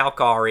Zero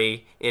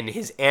Calcari in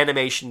his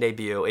animation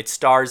debut. It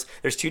stars,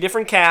 there's 2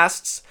 different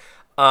casts.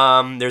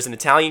 There's an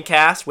Italian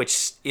cast,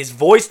 which is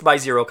voiced by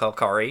Zero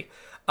Calcari.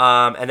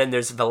 And then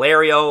there's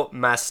Valerio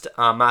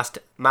Mastandrea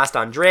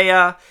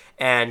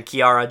and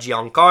Chiara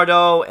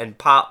Giancarlo and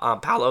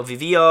Paolo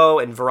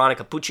Vivio and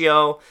Veronica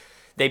Puccio.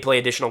 They play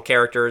additional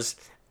characters.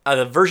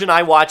 The version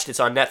I watched, it's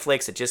on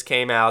Netflix. It just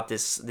came out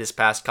this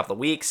past couple of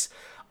weeks.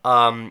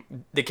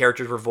 The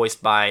characters were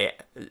voiced by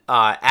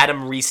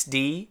Adam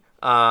Reese-D,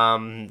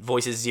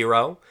 voices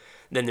Zero.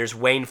 Then there's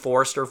Wayne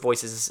Forrester,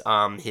 voices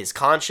his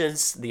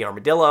Conscience, the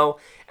Armadillo.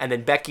 And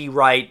then Becky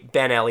Wright,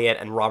 Ben Elliott,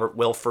 and Robert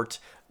Wilford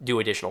do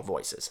additional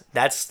voices.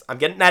 I'm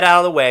getting that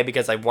out of the way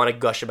because I want to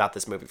gush about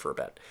this movie for a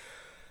bit.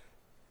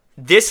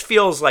 This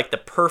feels like the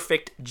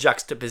perfect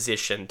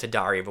juxtaposition to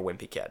Diary of a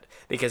Wimpy Kid,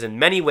 because in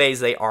many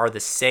ways they are the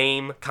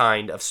same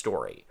kind of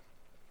story.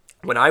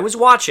 When I was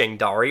watching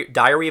Diary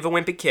of a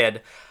Wimpy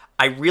Kid,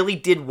 I really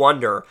did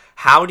wonder,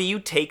 how do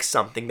you take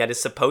something that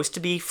is supposed to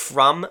be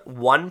from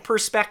one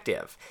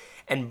perspective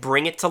and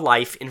bring it to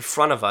life in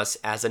front of us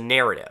as a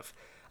narrative?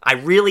 I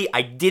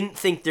didn't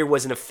think there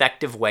was an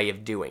effective way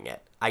of doing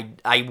it.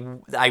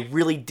 I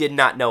really did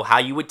not know how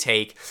you would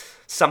take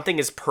something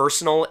as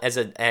personal as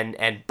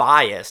and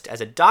biased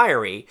as a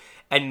diary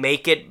and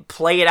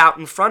play it out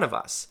in front of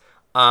us.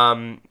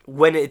 The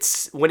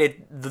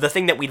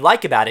thing that we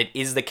like about it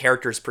is the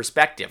character's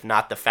perspective,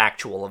 not the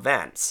factual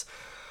events.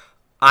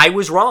 I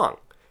was wrong.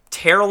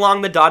 Tear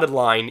Along the Dotted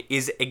Line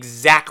is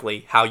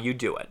exactly how you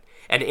do it.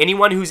 And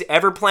anyone who's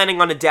ever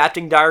planning on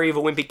adapting Diary of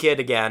a Wimpy Kid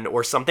again,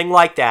 or something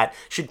like that,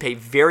 should pay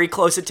very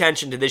close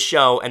attention to this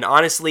show, and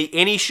honestly,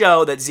 any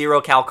show that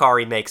Zero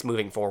Calcari makes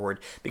moving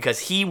forward, because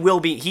he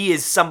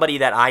is somebody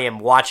that I am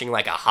watching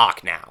like a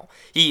hawk now.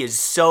 He is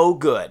so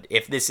good.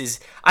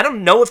 I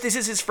don't know if this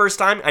is his first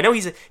time. I know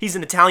he's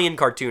an Italian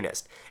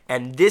cartoonist,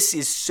 and this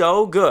is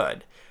so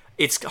good.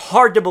 It's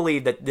hard to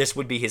believe that this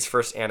would be his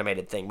first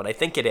animated thing, but I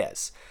think it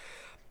is.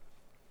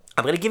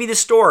 I'm going to give you the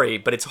story,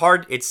 but it's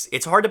hard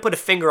to put a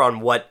finger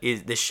on what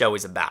this show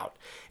is about.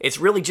 It's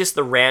really just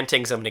the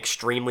rantings of an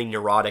extremely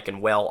neurotic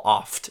and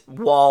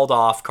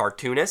walled-off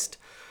cartoonist.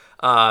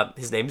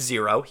 His name's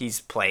Zero. He's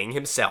playing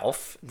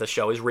himself. The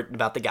show is written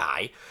about the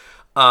guy.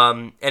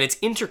 And it's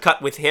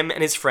intercut with him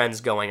and his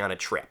friends going on a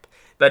trip.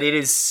 But it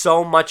is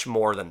so much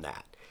more than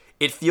that.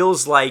 It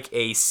feels like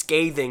a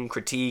scathing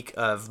critique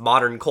of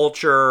modern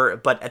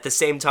culture, but at the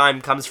same time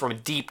comes from a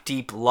deep,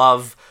 deep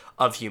love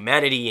of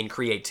humanity and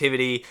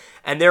creativity.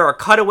 And there are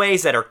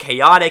cutaways that are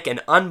chaotic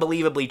and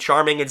unbelievably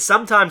charming, and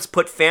sometimes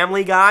put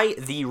Family Guy,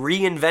 the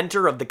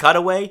reinventor of the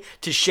cutaway,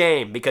 to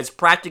shame, because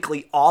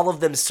practically all of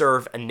them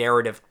serve a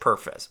narrative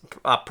purpose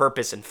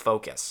and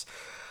focus.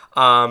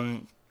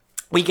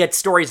 We get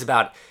stories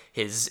about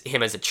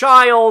him as a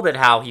child and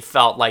how he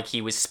felt like he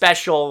was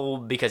special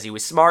because he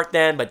was smart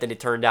then, but then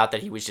it turned out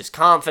that he was just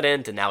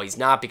confident, and now he's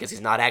not because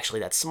he's not actually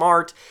that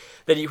smart.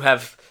 Then you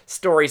have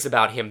stories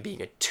about him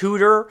being a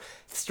tutor,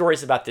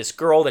 stories about this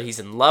girl that he's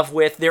in love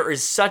with. There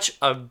is such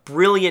a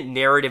brilliant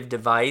narrative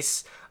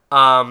device.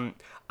 I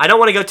don't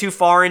want to go too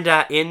far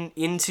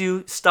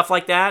into stuff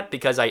like that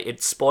because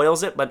it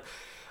spoils it, but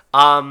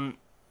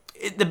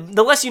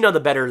the less you know, the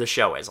better the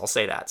show is. I'll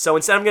say that. So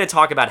instead, I'm going to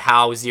talk about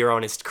how Zero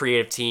and his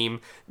creative team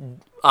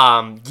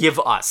give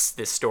us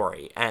this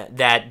story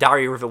that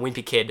Diary of a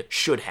Wimpy Kid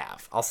should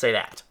have. I'll say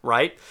that,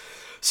 right?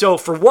 So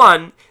for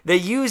one, they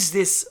use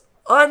this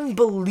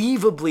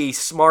unbelievably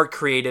smart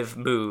creative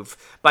move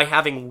by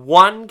having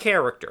one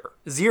character,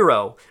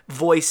 Zero,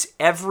 voice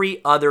every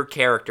other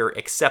character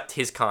except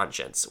his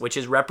conscience, which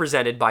is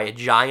represented by a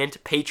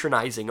giant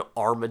patronizing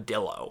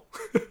armadillo.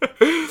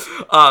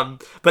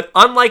 But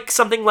unlike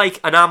something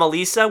like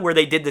Anomalisa, where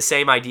they did the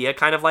same idea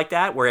kind of like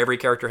that, where every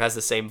character has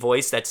the same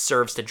voice that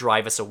serves to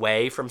drive us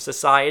away from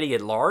society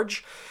at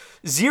large,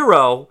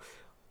 Zero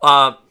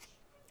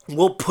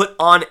will put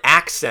on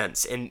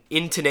accents and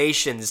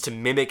intonations to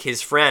mimic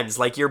his friends,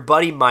 like your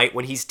buddy might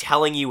when he's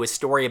telling you a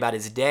story about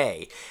his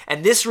day.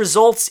 And this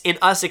results in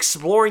us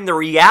exploring the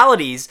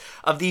realities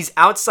of these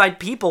outside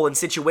people and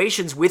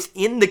situations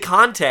within the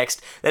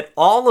context that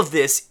all of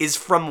this is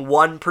from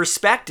one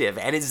perspective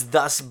and is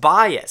thus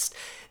biased.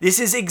 This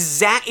is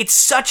it's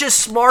such a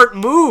smart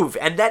move,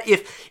 and that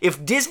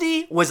if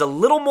Disney was a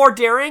little more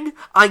daring,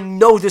 I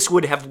know this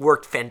would have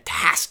worked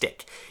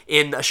fantastic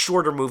in a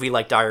shorter movie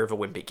like Diary of a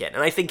Wimpy Kid,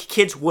 and I think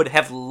kids would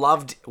have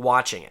loved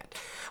watching it.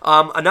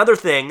 Another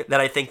thing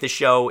that I think the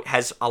show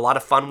has a lot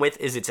of fun with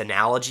is its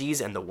analogies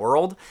and the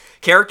world.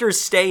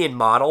 Characters stay in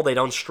model, they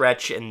don't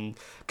stretch and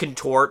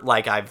contort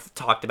like I've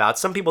talked about.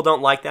 Some people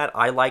don't like that,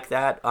 I like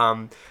that,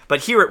 but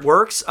here it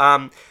works.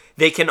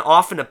 They can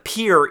often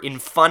appear in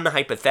fun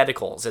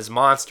hypotheticals as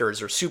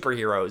monsters or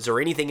superheroes or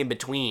anything in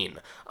between.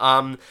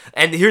 And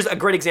here's a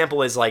great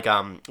example is like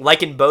in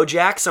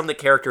BoJack, some of the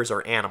characters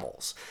are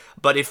animals.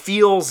 But it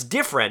feels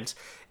different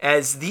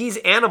as these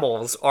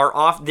animals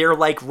they're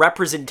like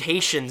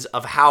representations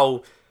of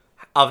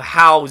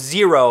how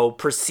Zero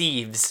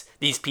perceives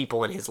these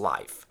people in his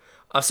life.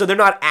 So they're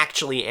not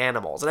actually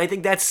animals. And I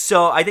think that's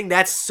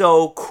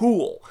so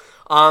cool.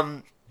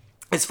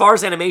 As far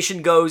as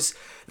animation goes,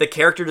 the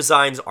character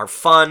designs are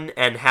fun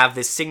and have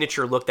this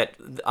signature look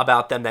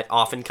about them that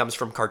often comes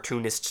from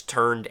cartoonists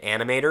turned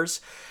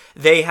animators.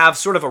 They have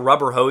sort of a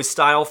rubber hose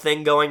style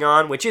thing going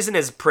on, which isn't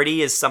as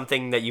pretty as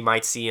something that you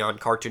might see on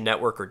Cartoon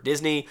Network or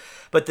Disney,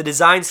 but the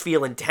designs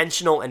feel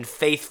intentional and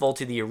faithful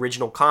to the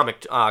original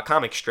comic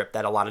strip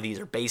that a lot of these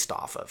are based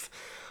off of.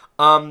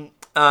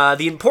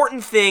 The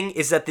important thing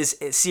is that this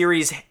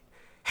series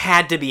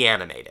had to be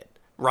animated,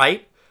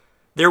 right?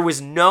 There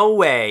was no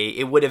way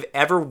it would have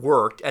ever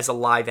worked as a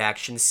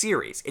live-action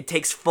series. It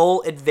takes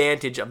full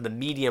advantage of the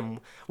medium,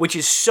 which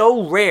is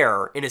so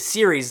rare in a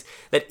series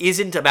that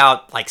isn't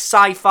about like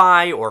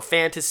sci-fi or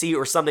fantasy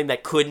or something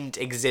that couldn't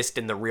exist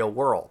in the real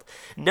world.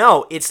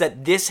 No, it's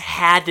that this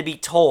had to be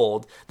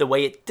told the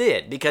way it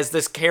did because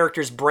this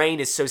character's brain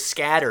is so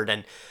scattered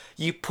and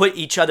you put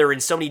each other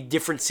in so many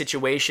different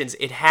situations.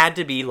 It had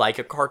to be like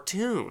a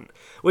cartoon,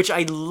 which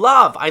I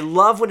love. I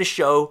love when a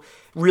show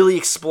really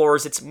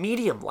explores its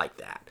medium like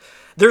that.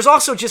 There's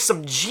also just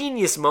some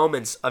genius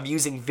moments of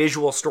using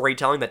visual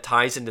storytelling that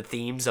ties into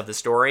themes of the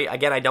story.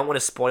 Again, I don't want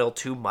to spoil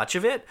too much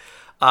of it.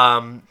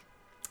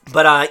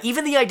 But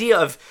even the idea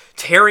of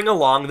tearing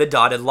along the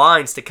dotted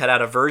lines to cut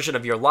out a version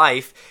of your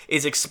life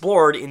is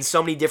explored in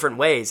so many different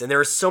ways, and there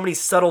are so many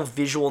subtle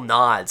visual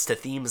nods to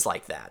themes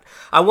like that.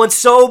 I want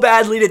so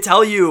badly to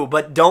tell you,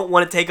 but don't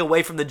want to take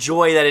away from the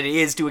joy that it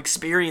is to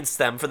experience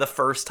them for the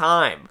first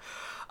time.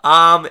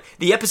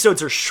 The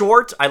episodes are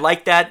short. I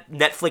like that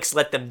Netflix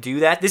let them do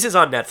that. This is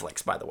on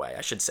Netflix, by the way,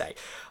 I should say.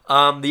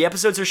 The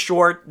episodes are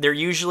short. They're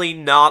usually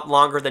not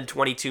longer than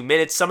 22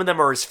 minutes. Some of them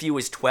are as few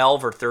as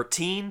 12 or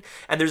 13,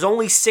 and there's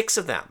only 6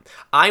 of them.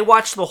 I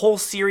watched the whole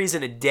series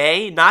in a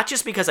day, not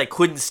just because I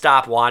couldn't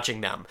stop watching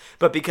them,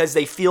 but because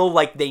they feel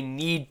like they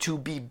need to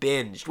be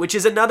binged, which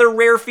is another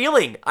rare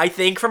feeling, I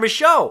think, from a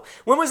show.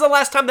 When was the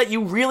last time that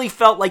you really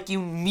felt like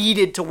you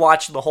needed to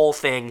watch the whole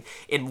thing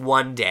in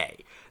one day?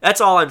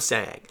 That's all I'm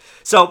saying.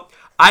 So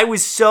I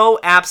was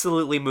so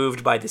absolutely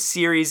moved by this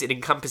series. It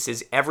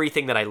encompasses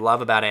everything that I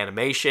love about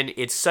animation.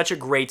 It's such a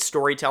great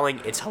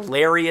storytelling. It's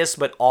hilarious,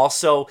 but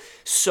also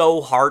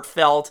so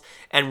heartfelt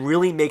and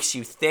really makes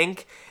you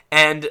think.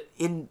 And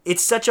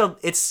it's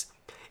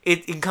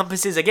it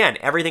encompasses, again,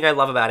 everything I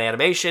love about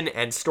animation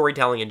and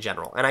storytelling in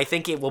general. And I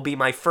think it will be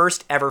my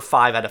first ever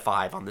 5 out of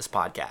 5 on this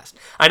podcast.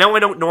 I know I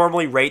don't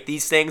normally rate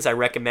these things, I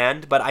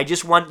recommend, but I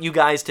just want you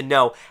guys to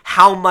know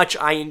how much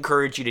I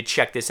encourage you to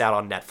check this out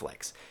on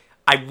Netflix.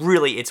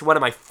 It's one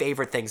of my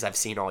favorite things I've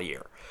seen all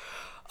year.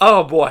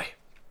 Oh boy.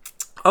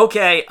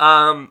 Okay,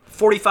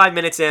 45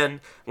 minutes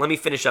in. Let me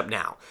finish up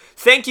now.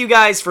 Thank you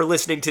guys for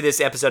listening to this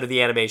episode of the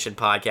Animation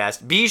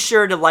Podcast. Be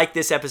sure to like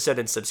this episode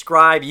and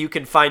subscribe. You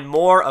can find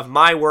more of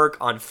my work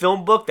on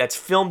Filmbook. That's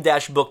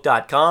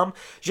film-book.com.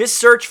 Just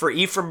search for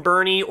Ephraim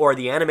Burney or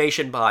the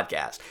Animation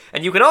Podcast.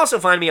 And you can also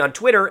find me on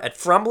Twitter at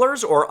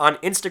Frumblers or on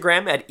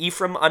Instagram at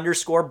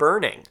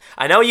Ephraim_Burning.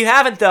 I know you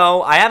haven't,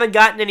 though. I haven't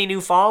gotten any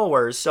new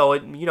followers, so,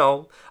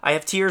 I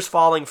have tears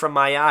falling from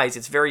my eyes.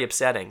 It's very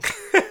upsetting.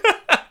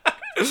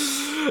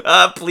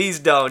 Please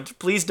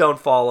don't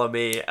follow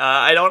me.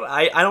 I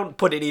don't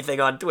put anything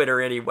on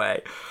Twitter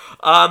anyway.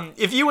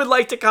 If you would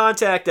like to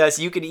contact us,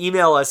 you can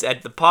email us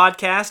at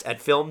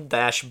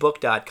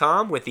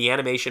thepodcast@film-book.com with the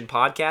Animation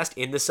Podcast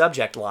in the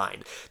subject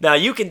line. Now,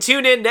 you can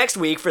tune in next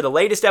week for the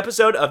latest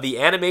episode of the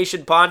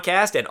Animation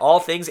Podcast and all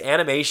things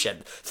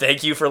animation.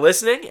 Thank you for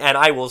listening, and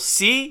I will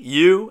see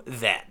you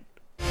then.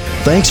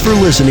 Thanks for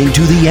listening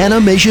to the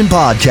Animation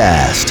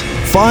Podcast.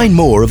 Find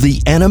more of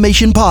the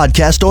Animation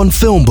Podcast on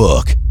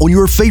Filmbook, on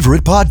your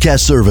favorite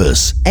podcast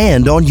service,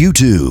 and on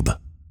YouTube.